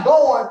you're not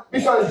going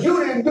because you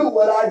didn't do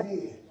what I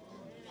did.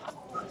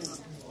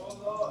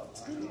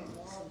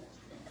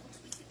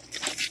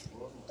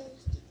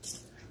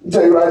 I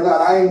tell you right now,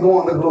 I ain't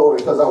going to glory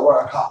because I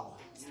wear a collar.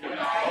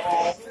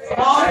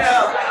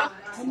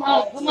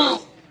 Come on.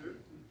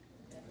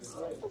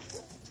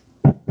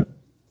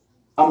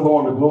 I'm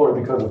going to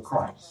glory because of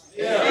Christ.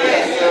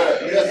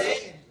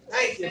 Yes.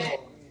 Thank you.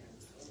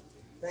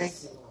 Thank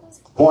you.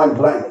 Point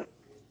blank.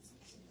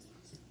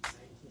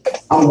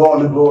 I'm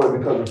going to glory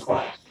because of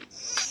Christ.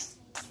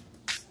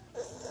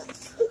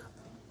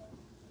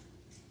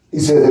 He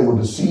said they will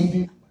deceive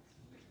you.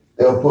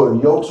 They'll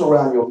put yokes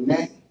around your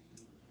neck,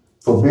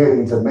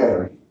 forbidding to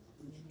marry.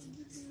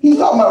 He's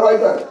talking about right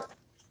there.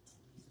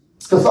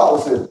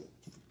 Catholicism.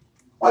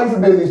 Why are you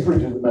forbidding these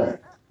preachers to marry?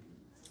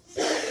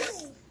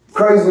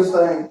 Craziest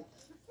thing.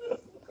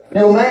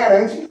 You're a man,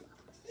 ain't you?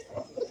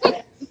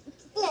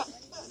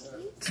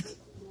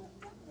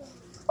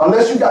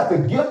 Unless you got the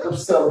gift of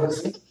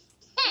celibacy,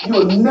 you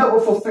will never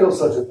fulfill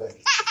such a thing.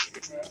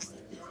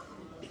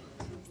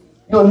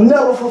 You'll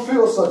never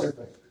fulfill such a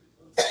thing.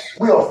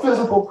 We are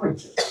physical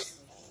creatures.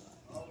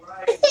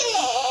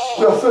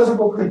 We are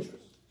physical creatures.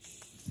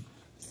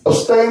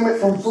 Abstainment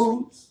from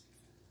foods.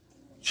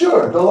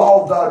 Sure, the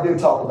law of God did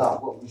talk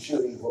about what we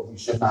should eat, what we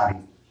should not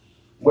eat.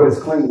 What is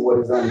clean, what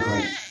is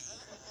unclean.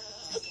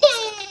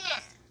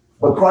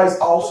 But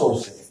Christ also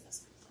said,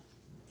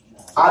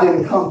 I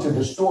didn't come to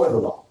destroy the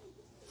law.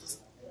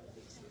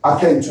 I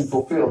came to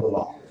fulfill the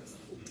law.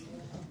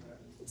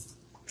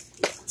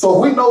 So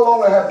if we no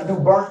longer have to do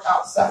burnt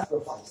out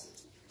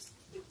sacrifices,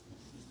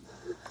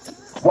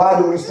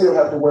 why do we still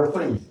have to wear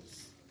fringes?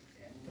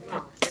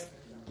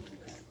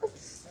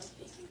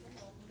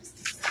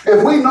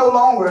 If we no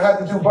longer have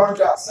to do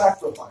burnt out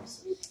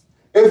sacrifices,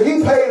 if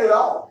he paid it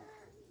all,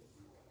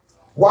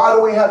 why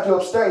do we have to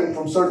abstain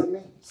from certain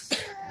meats?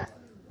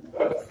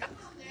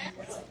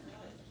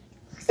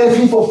 If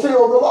he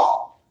fulfilled the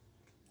law,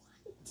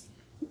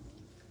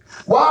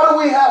 why do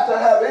we have to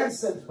have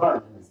incense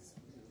burning?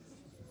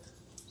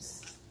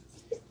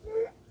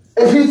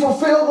 If he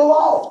fulfilled the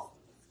law,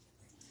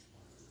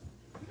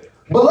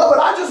 Beloved,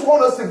 I just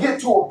want us to get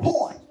to a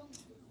point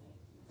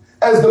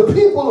as the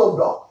people of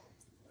God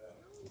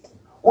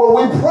where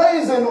we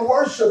praise and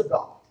worship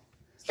God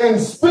in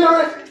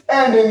spirit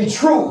and in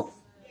truth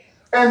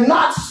and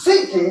not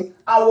seeking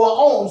our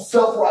own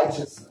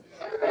self-righteousness.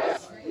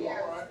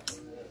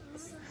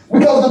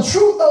 Because the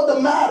truth of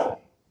the matter,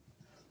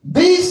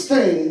 these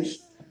things,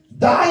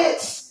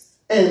 diets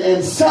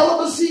and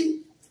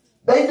celibacy,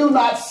 they do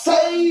not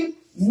save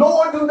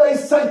nor do they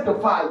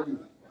sanctify you.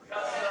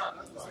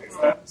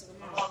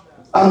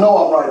 I know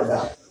I'm right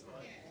about it.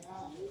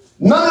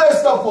 None of that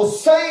stuff will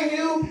save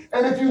you.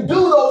 And if you do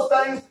those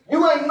things,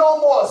 you ain't no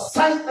more a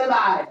saint than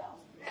I am.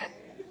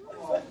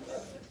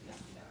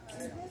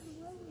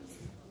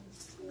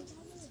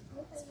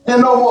 You're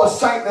no more a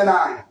saint than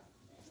I am.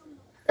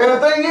 And the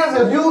thing is,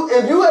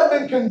 if you have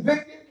been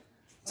convicted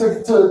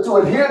to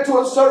adhere to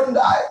a certain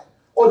diet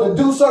or to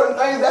do certain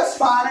things, that's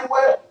fine and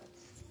well.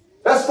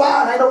 That's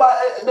fine. Ain't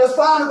nobody, that's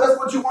fine if that's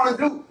what you want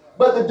to do.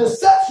 But the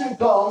deception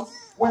comes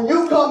when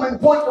you come and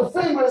point the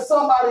finger at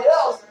somebody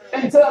else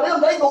and tell them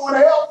they going to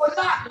hell for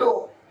not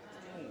doing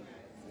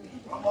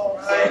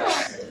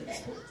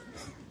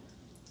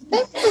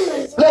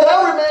it. Let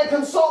every man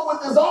consult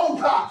with his own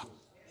conscience.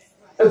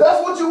 If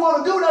that's what you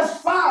want to do,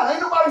 that's fine.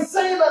 Ain't nobody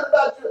saying that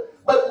about you.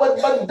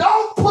 But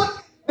don't put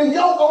the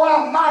yoke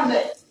around my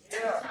neck.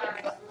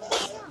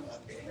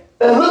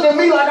 And look at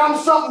me like I'm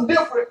something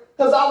different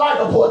because I like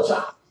a pork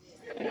chop.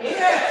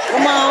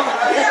 Come on.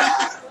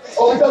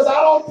 Or because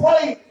I don't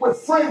pray with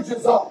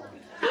fringes on,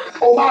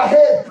 or my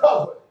head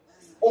covered,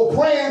 or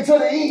praying to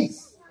the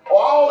east, or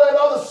all that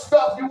other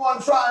stuff you want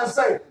to try and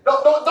say.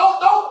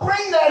 Don't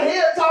bring that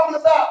here talking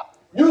about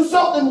you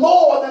something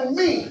more than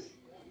me.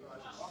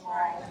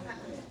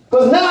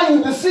 Because now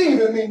you're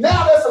deceiving me.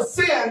 Now that's a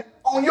sin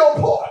on your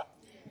part.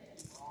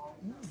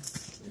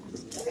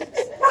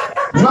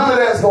 None of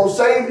that's going to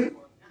save you.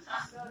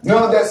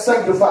 None of that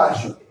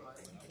sanctifies you.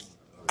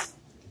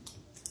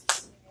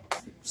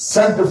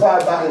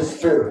 Sanctified by his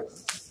Spirit.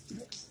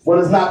 What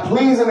is not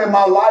pleasing in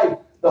my life,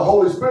 the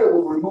Holy Spirit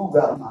will remove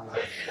out of my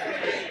life.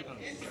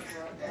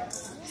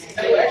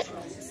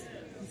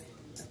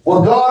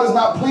 What God is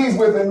not pleased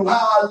with in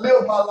how I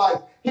live my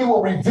life, he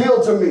will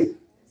reveal to me.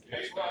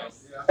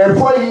 And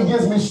pray he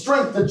gives me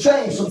strength to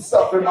change some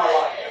stuff in my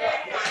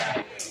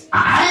life.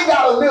 I ain't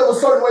got to live a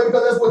certain way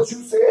because that's what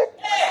you said.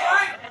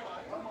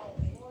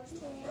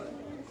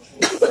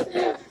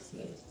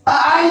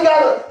 I ain't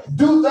got to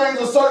do things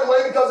a certain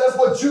way because that's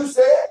what you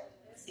said.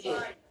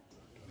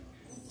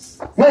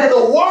 May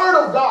the word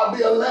of God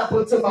be a lamp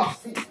unto my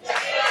feet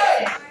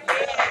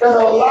and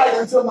a light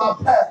unto my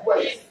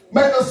pathway.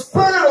 May the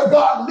Spirit of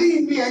God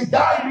lead me and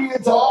guide me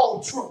into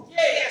all truth.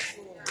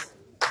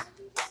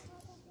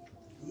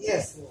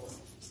 Yes, Lord.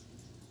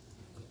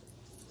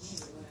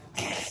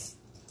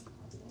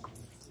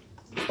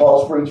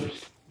 False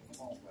preachers,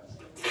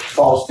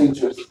 false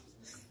teachers,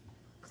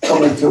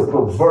 coming to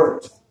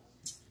pervert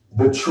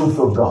the truth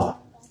of God.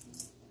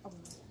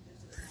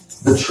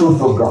 The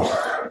truth of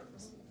God.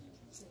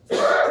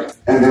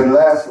 And then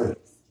lastly,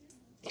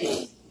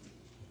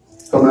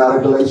 coming out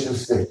of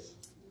Galatians 6.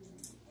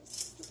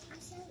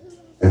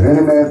 If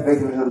any man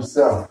think of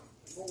himself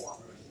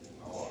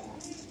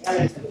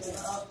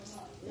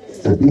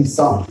to be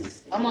something,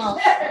 Come on.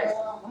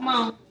 Come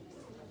on.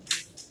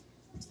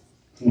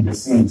 he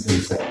deceives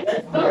himself.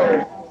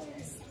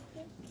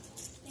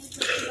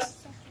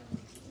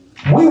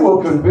 We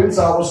will convince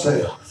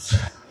ourselves.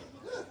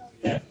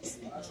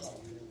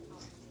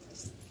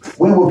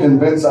 We will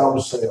convince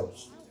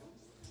ourselves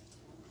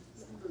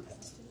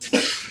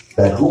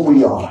that who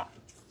we are,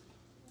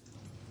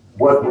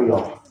 what we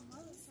are,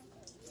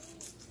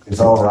 is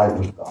all right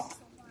with God.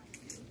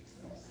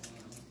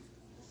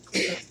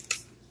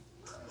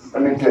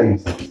 Let me tell you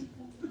something.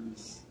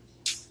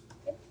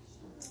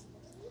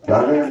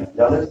 Y'all hear?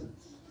 Y'all listen?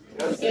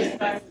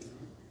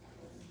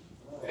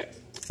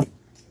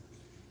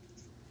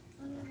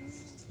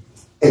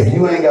 If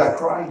you ain't got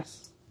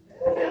Christ,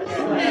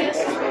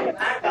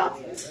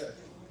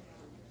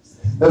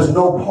 there's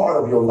no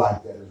part of your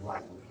life that is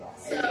right with God.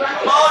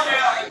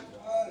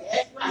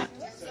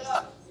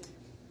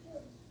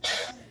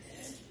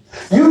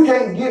 You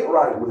can't get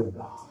right with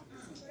God.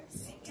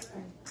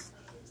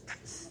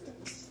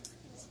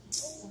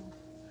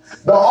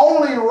 The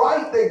only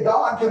right that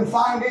God can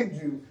find in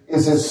you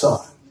is his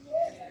Son.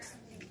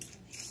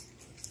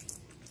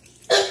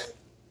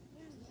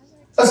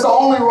 That's the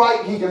only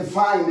right he can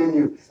find in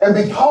you. And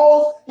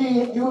because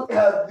you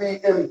have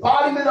the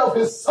embodiment of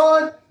his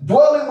Son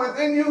dwelling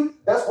within you,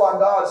 that's why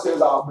God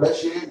says, I'll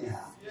bless you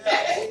anyhow.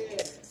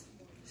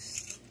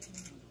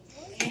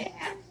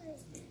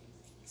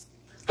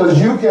 Because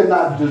you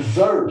cannot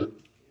deserve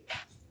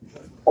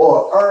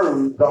or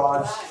earn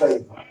God's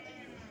favor.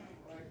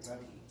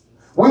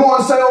 We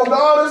want to say, oh,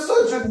 God is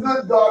such a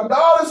good God.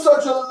 God is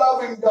such a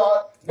loving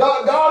God.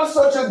 God is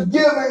such a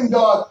giving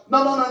God.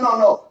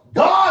 No.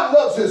 God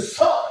loves his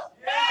Son.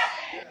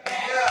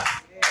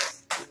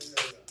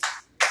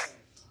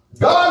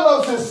 God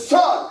loves his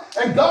Son.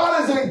 And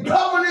God is in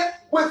covenant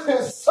with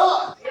his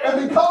son.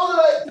 And because of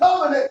that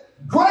covenant,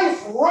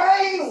 grace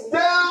rains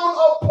down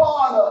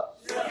upon us.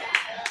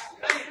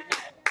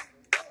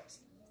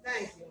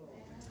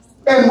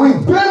 And we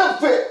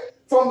benefit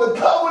from the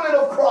covenant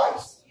of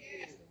Christ,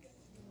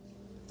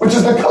 which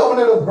is the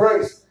covenant of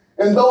grace.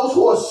 And those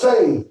who are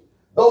saved,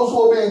 those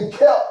who are being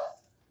kept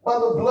by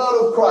the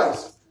blood of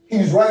Christ,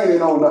 he's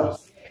raining on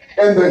us.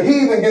 And the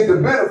heathen get the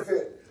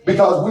benefit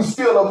because we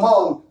still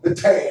among the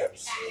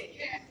tares.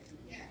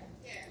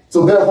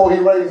 So therefore he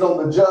rains on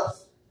the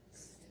just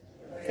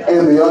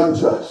and the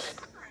unjust.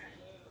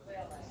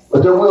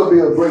 But there will be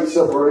a great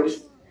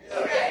separation,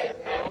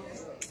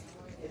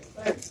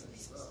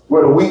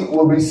 where the wheat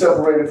will be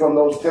separated from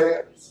those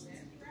tares,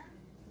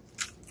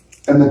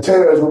 and the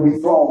tares will be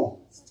thrown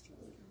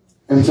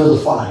into the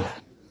fire.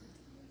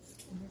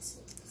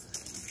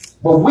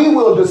 But we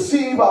will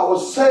deceive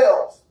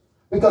ourselves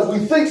because we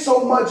think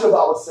so much of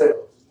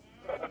ourselves.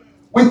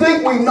 We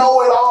think we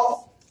know it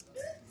all.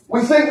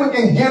 We think we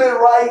can get it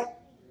right.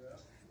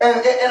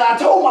 And I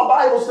told my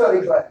Bible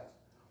study class,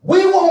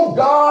 we want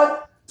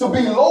God to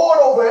be Lord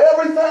over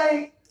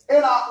everything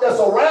that's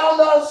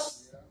around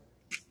us,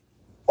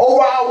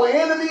 over our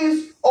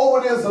enemies,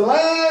 over this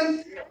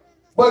land.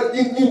 But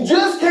you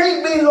just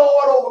can't be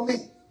Lord over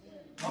me.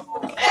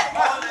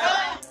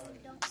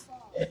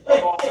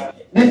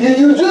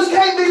 You just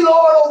can't be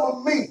Lord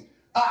over me.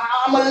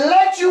 I'm going to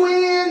let you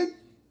in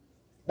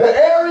the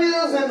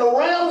areas and the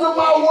realms of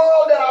my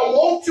world that I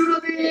want you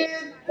to be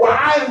in, where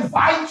I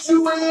invite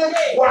you in,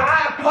 where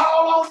I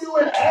call on you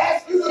and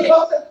ask you to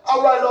come in.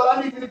 All right, Lord,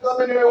 I need you to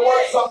come in here and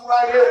work something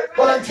right here.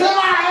 But until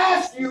I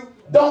ask you,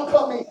 don't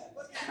come in.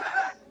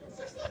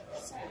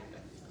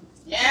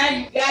 Yeah,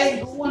 you got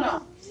it going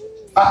on.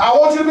 I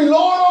want you to be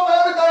Lord over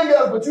everything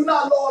else, but you're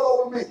not Lord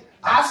over me.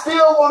 I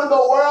still want to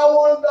go where I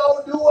want to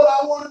go, do what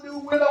I want to do,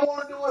 when I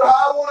want to do it,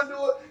 how I want to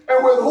do it,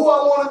 and with who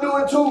I want to do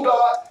it to,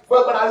 God.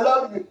 But I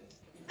love you.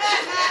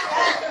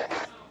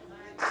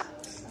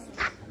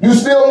 You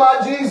still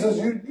my Jesus.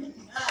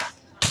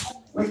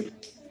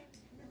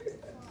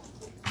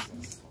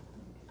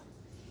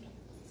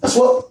 That's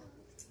what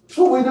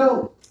we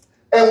do.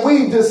 And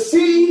we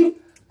deceive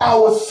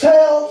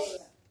ourselves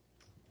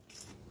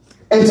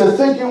into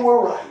thinking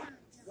we're right.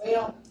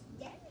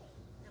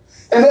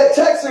 And that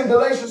text in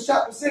Galatians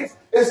chapter 6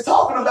 is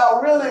talking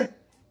about really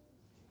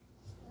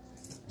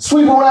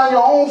sweep around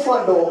your own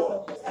front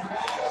door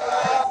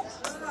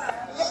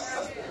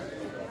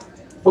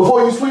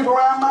before you sweep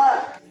around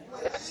mine.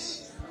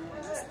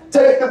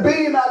 Take the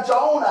beam out your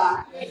own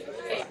eye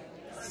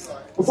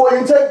before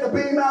you take the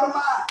beam out of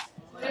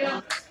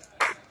mine.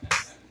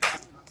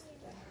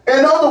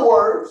 In other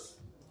words,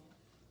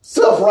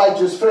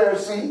 self-righteous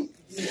Pharisee,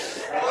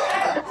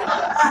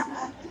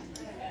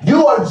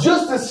 you are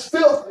just as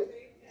filthy,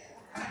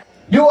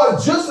 you are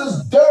just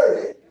as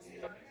dirty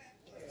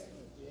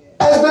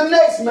as the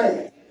next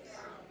man.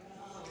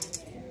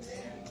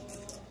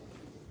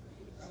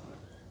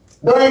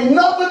 There ain't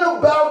nothing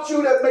about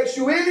you that makes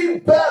you any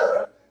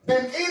better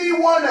than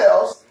anyone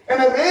else.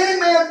 And if any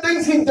man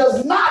thinks he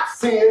does not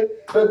sin,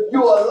 that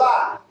you are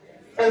lying.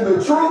 And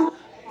the truth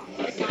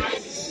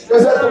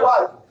is at the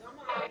Bible.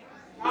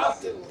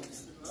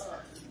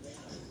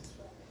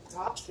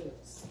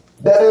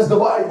 That is the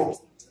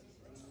Bible.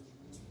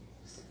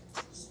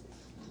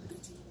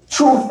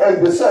 Truth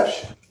and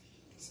deception.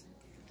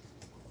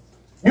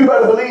 You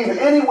better believe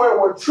anywhere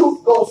where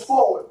truth goes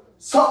forward,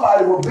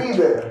 somebody will be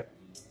there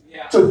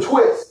to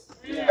twist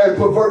and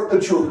pervert the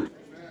truth.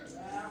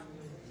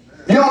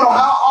 You don't know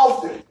how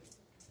often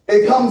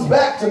it comes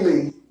back to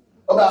me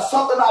about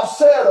something I've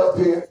said up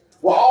here,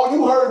 well, all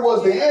you heard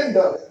was the end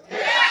of it.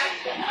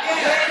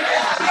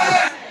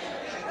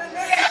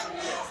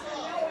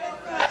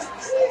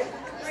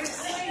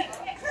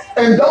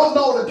 And don't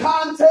know the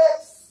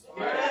context,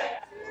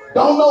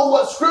 don't know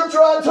what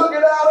scripture I took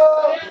it out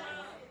of.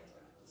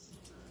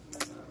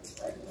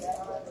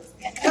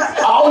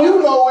 All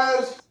you know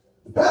is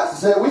the pastor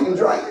said we can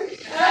drink it.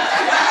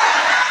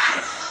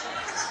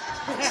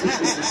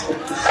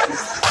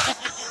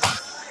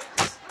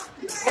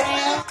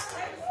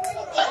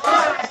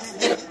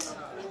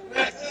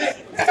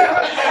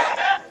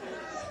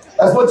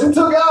 That's what you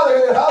took out of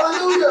here.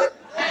 Hallelujah.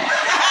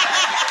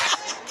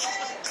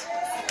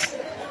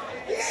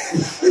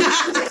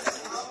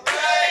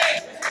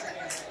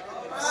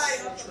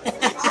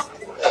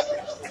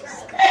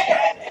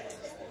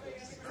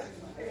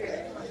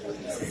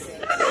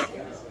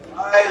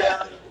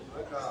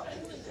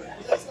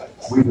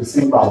 We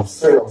deceive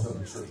ourselves of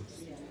the truth.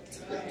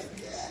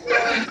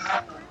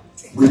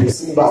 We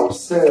deceive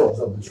ourselves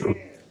of the truth.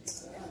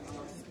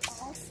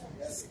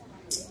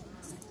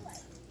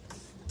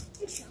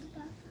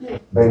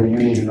 Baby, you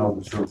need to know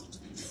the truth.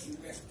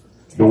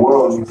 The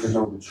world needs to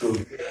know the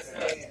truth.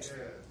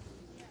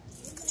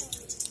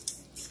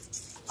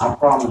 I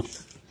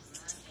promise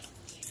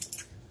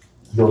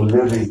you, your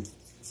living,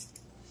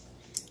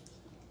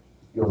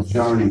 your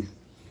journey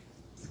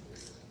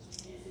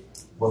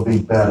will be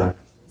better.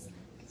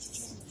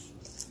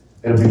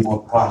 It'll be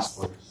more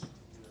prosperous.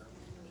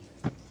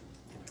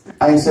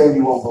 I ain't saying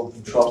you won't go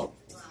through trouble,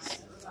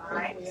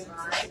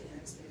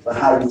 but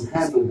how you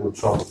handle your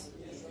trouble.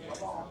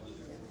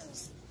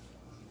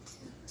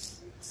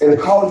 It'll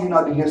cause you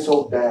not to get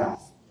so down,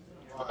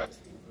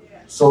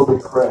 so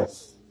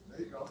depressed,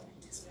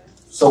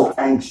 so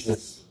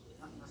anxious.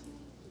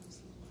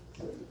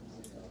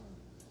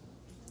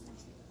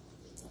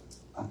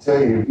 I tell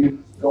you, if you're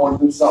going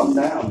through something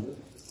now,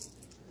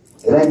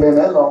 it ain't been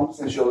that long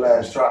since your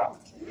last trial.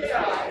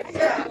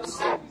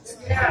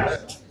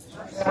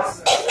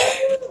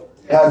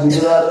 How'd you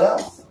get out of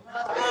that one?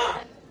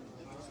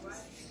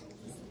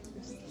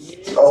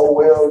 Oh,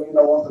 well, you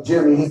know, Uncle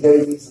Jimmy, he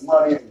gave me some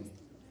money.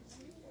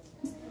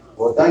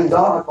 Well, thank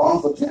God for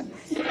Uncle Jimmy.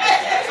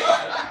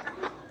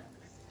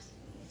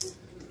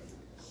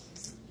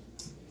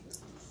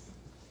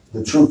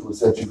 The truth will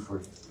set you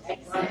free.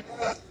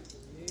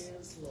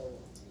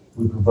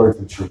 We pervert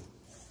the truth.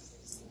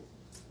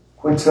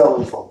 Quit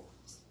telling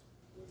folks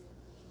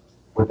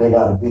what they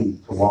got to be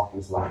to walk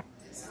this life.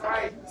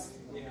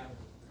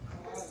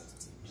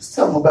 Just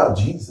tell them about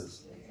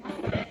Jesus.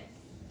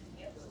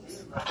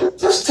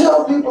 Just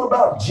tell people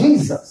about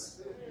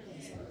Jesus.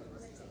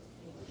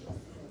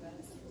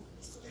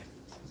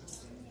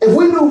 If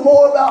we knew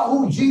more about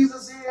who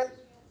Jesus is,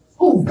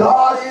 who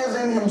God is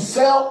in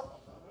himself,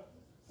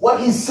 what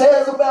he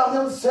says about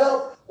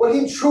himself, what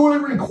he truly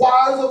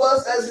requires of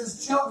us as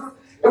his children,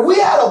 if we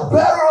had a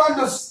better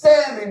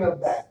understanding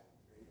of that,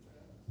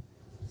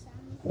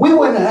 we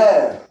wouldn't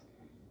have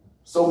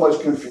so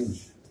much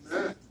confusion.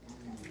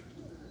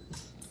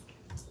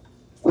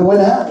 We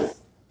wouldn't have it.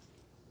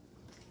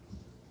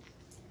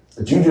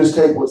 But you just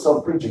take what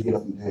some preacher get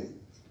up and tell you.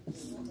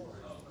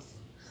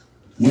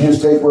 You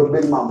just take what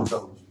Big Mama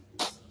told you.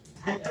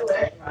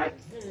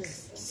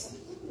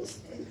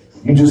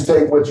 You just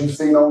take what you've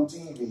seen on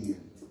TV,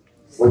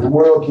 what the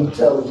world keeps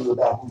telling you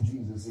about who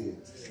Jesus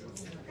is.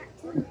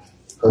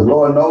 Because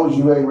Lord knows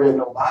you ain't read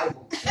no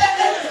Bible.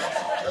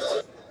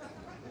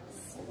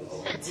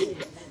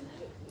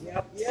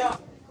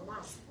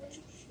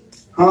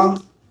 Huh?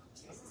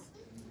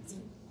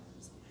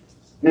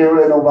 You ain't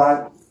read no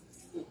Bible?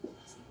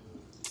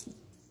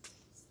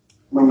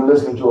 Remember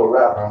listening to a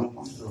rapper,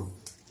 I'm through.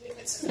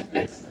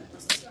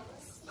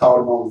 Called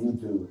him on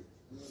YouTube.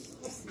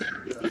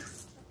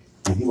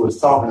 And he was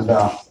talking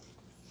about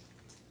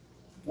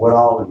what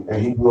all,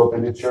 and he grew up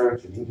in the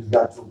church, and he just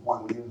got to a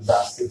point when he was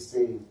about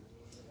 16.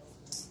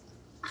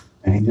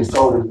 And he just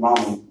told his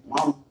mama,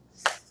 Mama,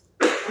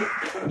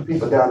 the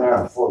people down there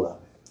are full of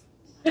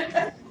it.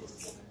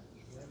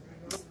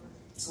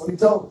 That's what he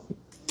told her.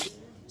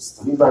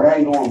 And he's like, I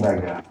ain't going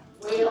back down.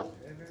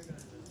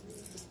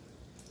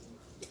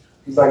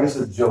 He's like, it's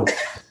a joke.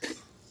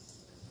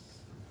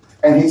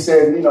 And he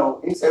said, you know,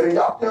 he said,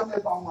 y'all tell me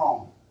if I'm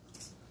wrong.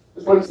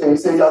 That's what he said. He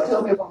said, y'all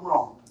tell me if I'm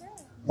wrong.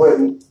 But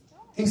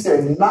he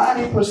said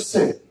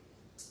 90%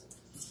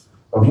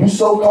 of you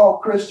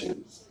so-called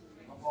Christians,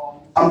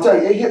 I'm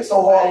telling you, it hit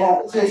so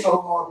hard, it hit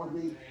so hard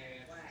with me.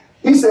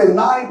 He said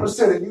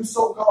 90% of you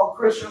so-called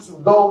Christians who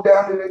go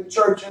down to the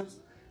churches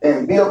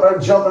and be up there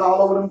jumping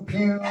all over them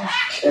pews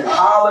and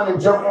hollering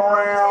and jumping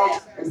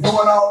around and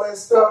doing all that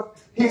stuff.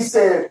 He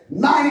said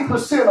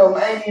 90% of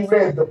them ain't even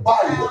read the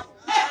Bible.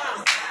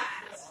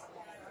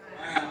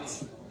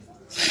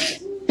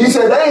 He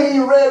said they ain't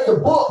even read the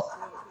book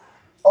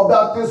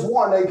about this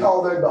one they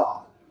call their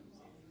God.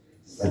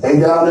 But they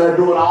down there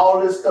doing all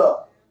this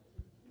stuff.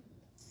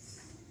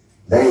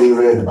 They ain't even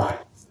read the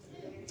Bible.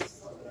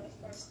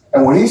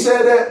 And when he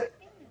said that,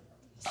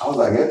 I was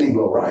like, that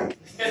Negro right.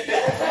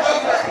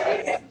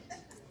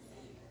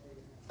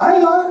 I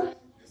ain't lying.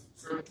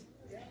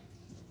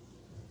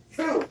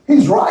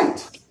 He's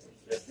right.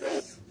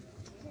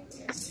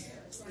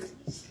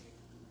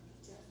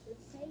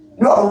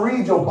 You ought to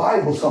read your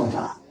Bible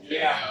sometime.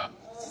 Yeah.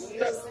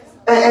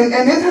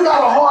 And if you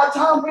got a hard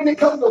time when it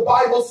comes to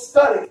Bible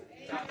study,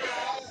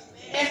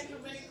 Ask too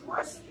many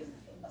questions.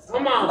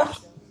 Come on.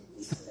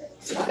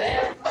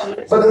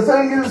 but the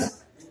thing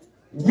is,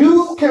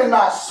 you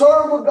cannot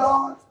serve a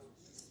God,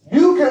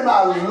 you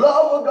cannot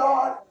love a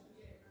God,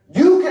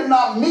 you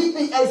cannot meet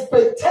the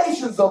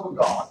expectations of a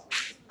God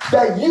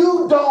that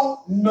you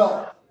don't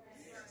know.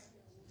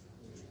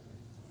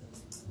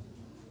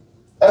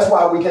 That's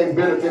why we can't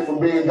benefit from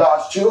being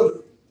God's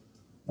children.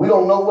 We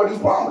don't know what he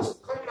promised.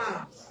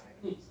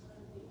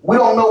 We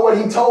don't know what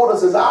he told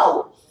us is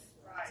ours.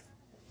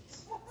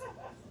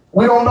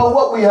 We don't know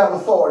what we have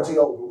authority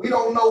over. We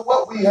don't know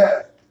what we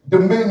have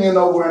dominion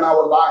over in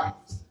our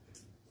lives.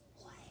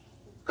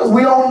 Because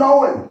we don't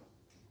know him.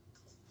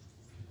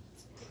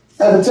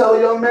 I had to tell a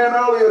young man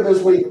earlier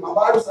this week in my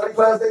Bible study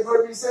class, they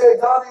heard me say,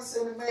 God ain't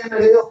sending man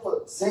to hell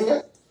for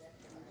sin.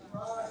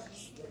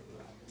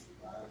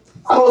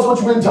 I know it's what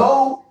you've been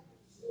told,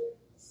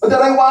 but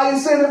that ain't why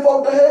he's sending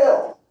folk to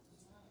hell.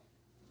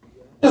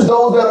 Just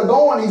those that are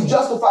going, he's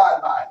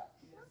justified by it.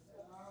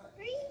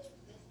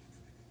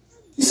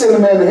 He sent a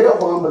man to hell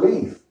for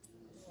unbelief.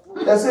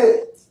 That's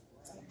it.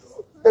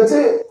 That's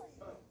it.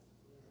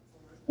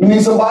 You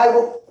need some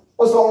Bible?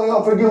 What's the only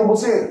unforgivable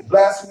sin?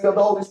 Blasphemy of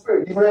the Holy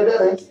Spirit. You read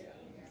that, ain't you?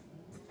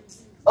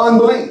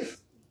 Unbelief.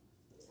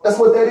 That's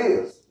what that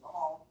is.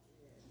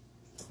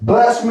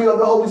 Blasphemy of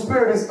the Holy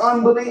Spirit is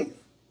unbelief.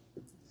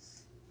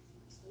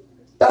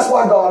 That's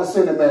why God is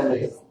sending man to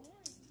hell.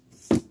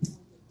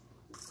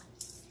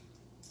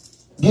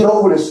 Get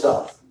over this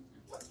stuff.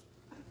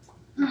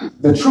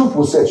 The truth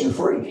will set you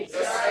free.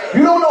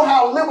 You don't know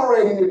how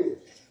liberating it is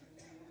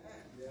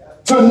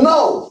to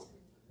know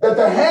that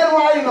the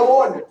handwriting of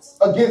ordinance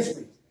against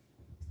me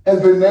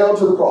has been nailed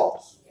to the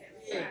cross.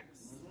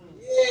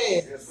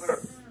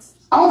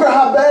 I don't care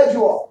how bad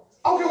you are.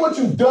 I don't care what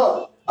you've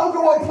done. I don't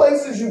care what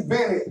places you've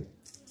been in.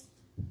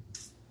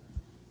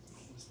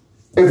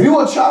 If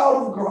you're a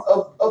child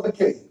of the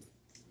King,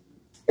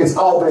 it's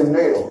all been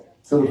nailed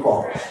to the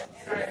cross.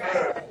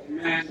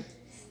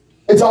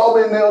 It's all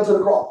been nailed to the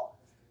cross.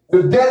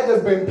 The debt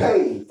has been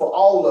paid for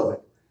all of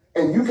it.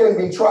 And you can't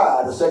be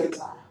tried a second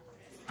time.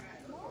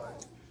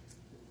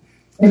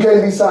 You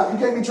can't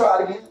be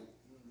tried again.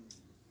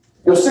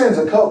 Your sins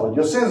are covered.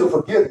 Your sins are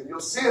forgiven. Your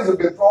sins have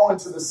been thrown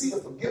into the sea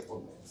of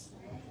forgetfulness.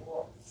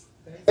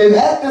 And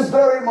at this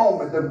very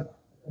moment,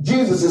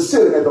 Jesus is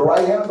sitting at the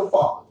right hand of the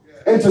Father,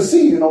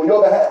 interceding on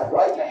your behalf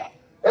right now.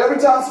 Every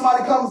time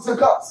somebody comes to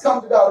God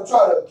and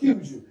try to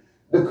accuse you,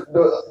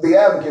 the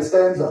advocate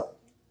stands up.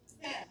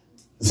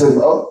 He says,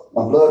 oh,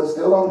 my blood is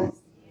still on it.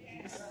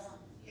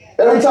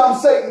 Every time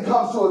Satan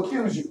comes to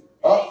accuse you,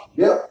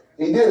 yep,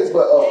 he did it,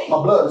 but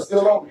my blood is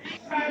still on it.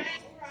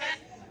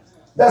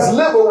 That's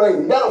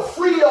liberating. That'll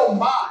free your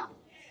mind.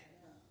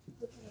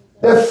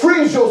 That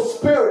frees your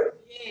spirit.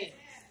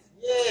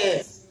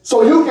 Yes.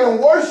 So you can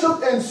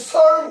worship and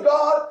serve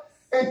God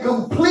in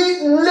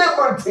complete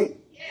liberty.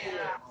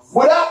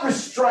 Without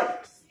restraint.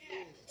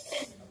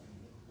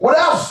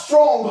 Without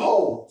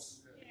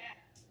strongholds.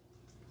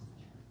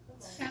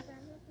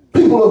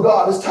 People of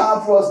God, it's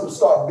time for us to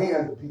start being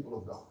the people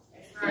of God.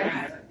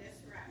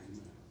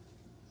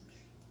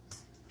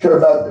 Care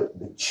about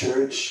the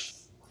church.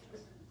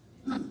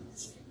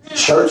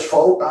 Church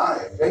folk,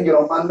 they get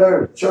on my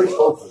nerves. Church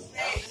folk.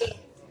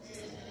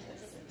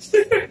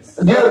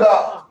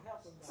 The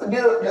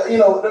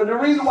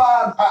reason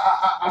why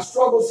I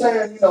struggle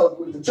saying,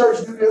 the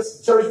church do this,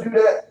 the church do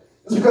that,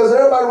 is because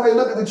everybody, when they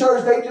look at the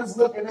church, they just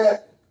looking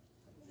at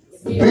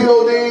the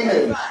building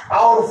and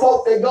all the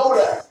folk that go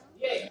there.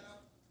 Yeah.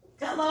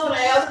 Come on,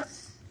 Elder.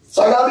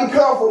 So I got to be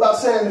careful about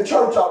saying the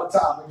church all the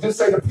time and just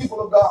say the people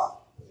of God.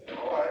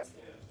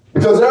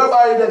 Because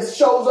everybody that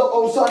shows up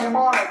on Sunday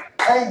morning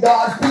ain't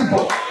God's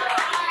people.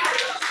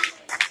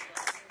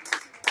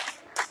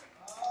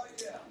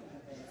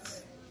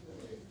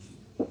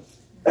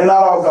 They're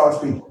not all God's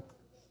people.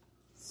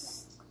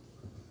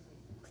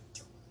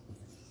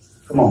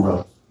 Come on,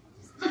 brother.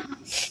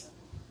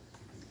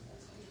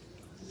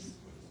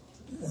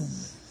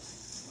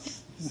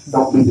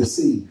 Don't be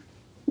deceived.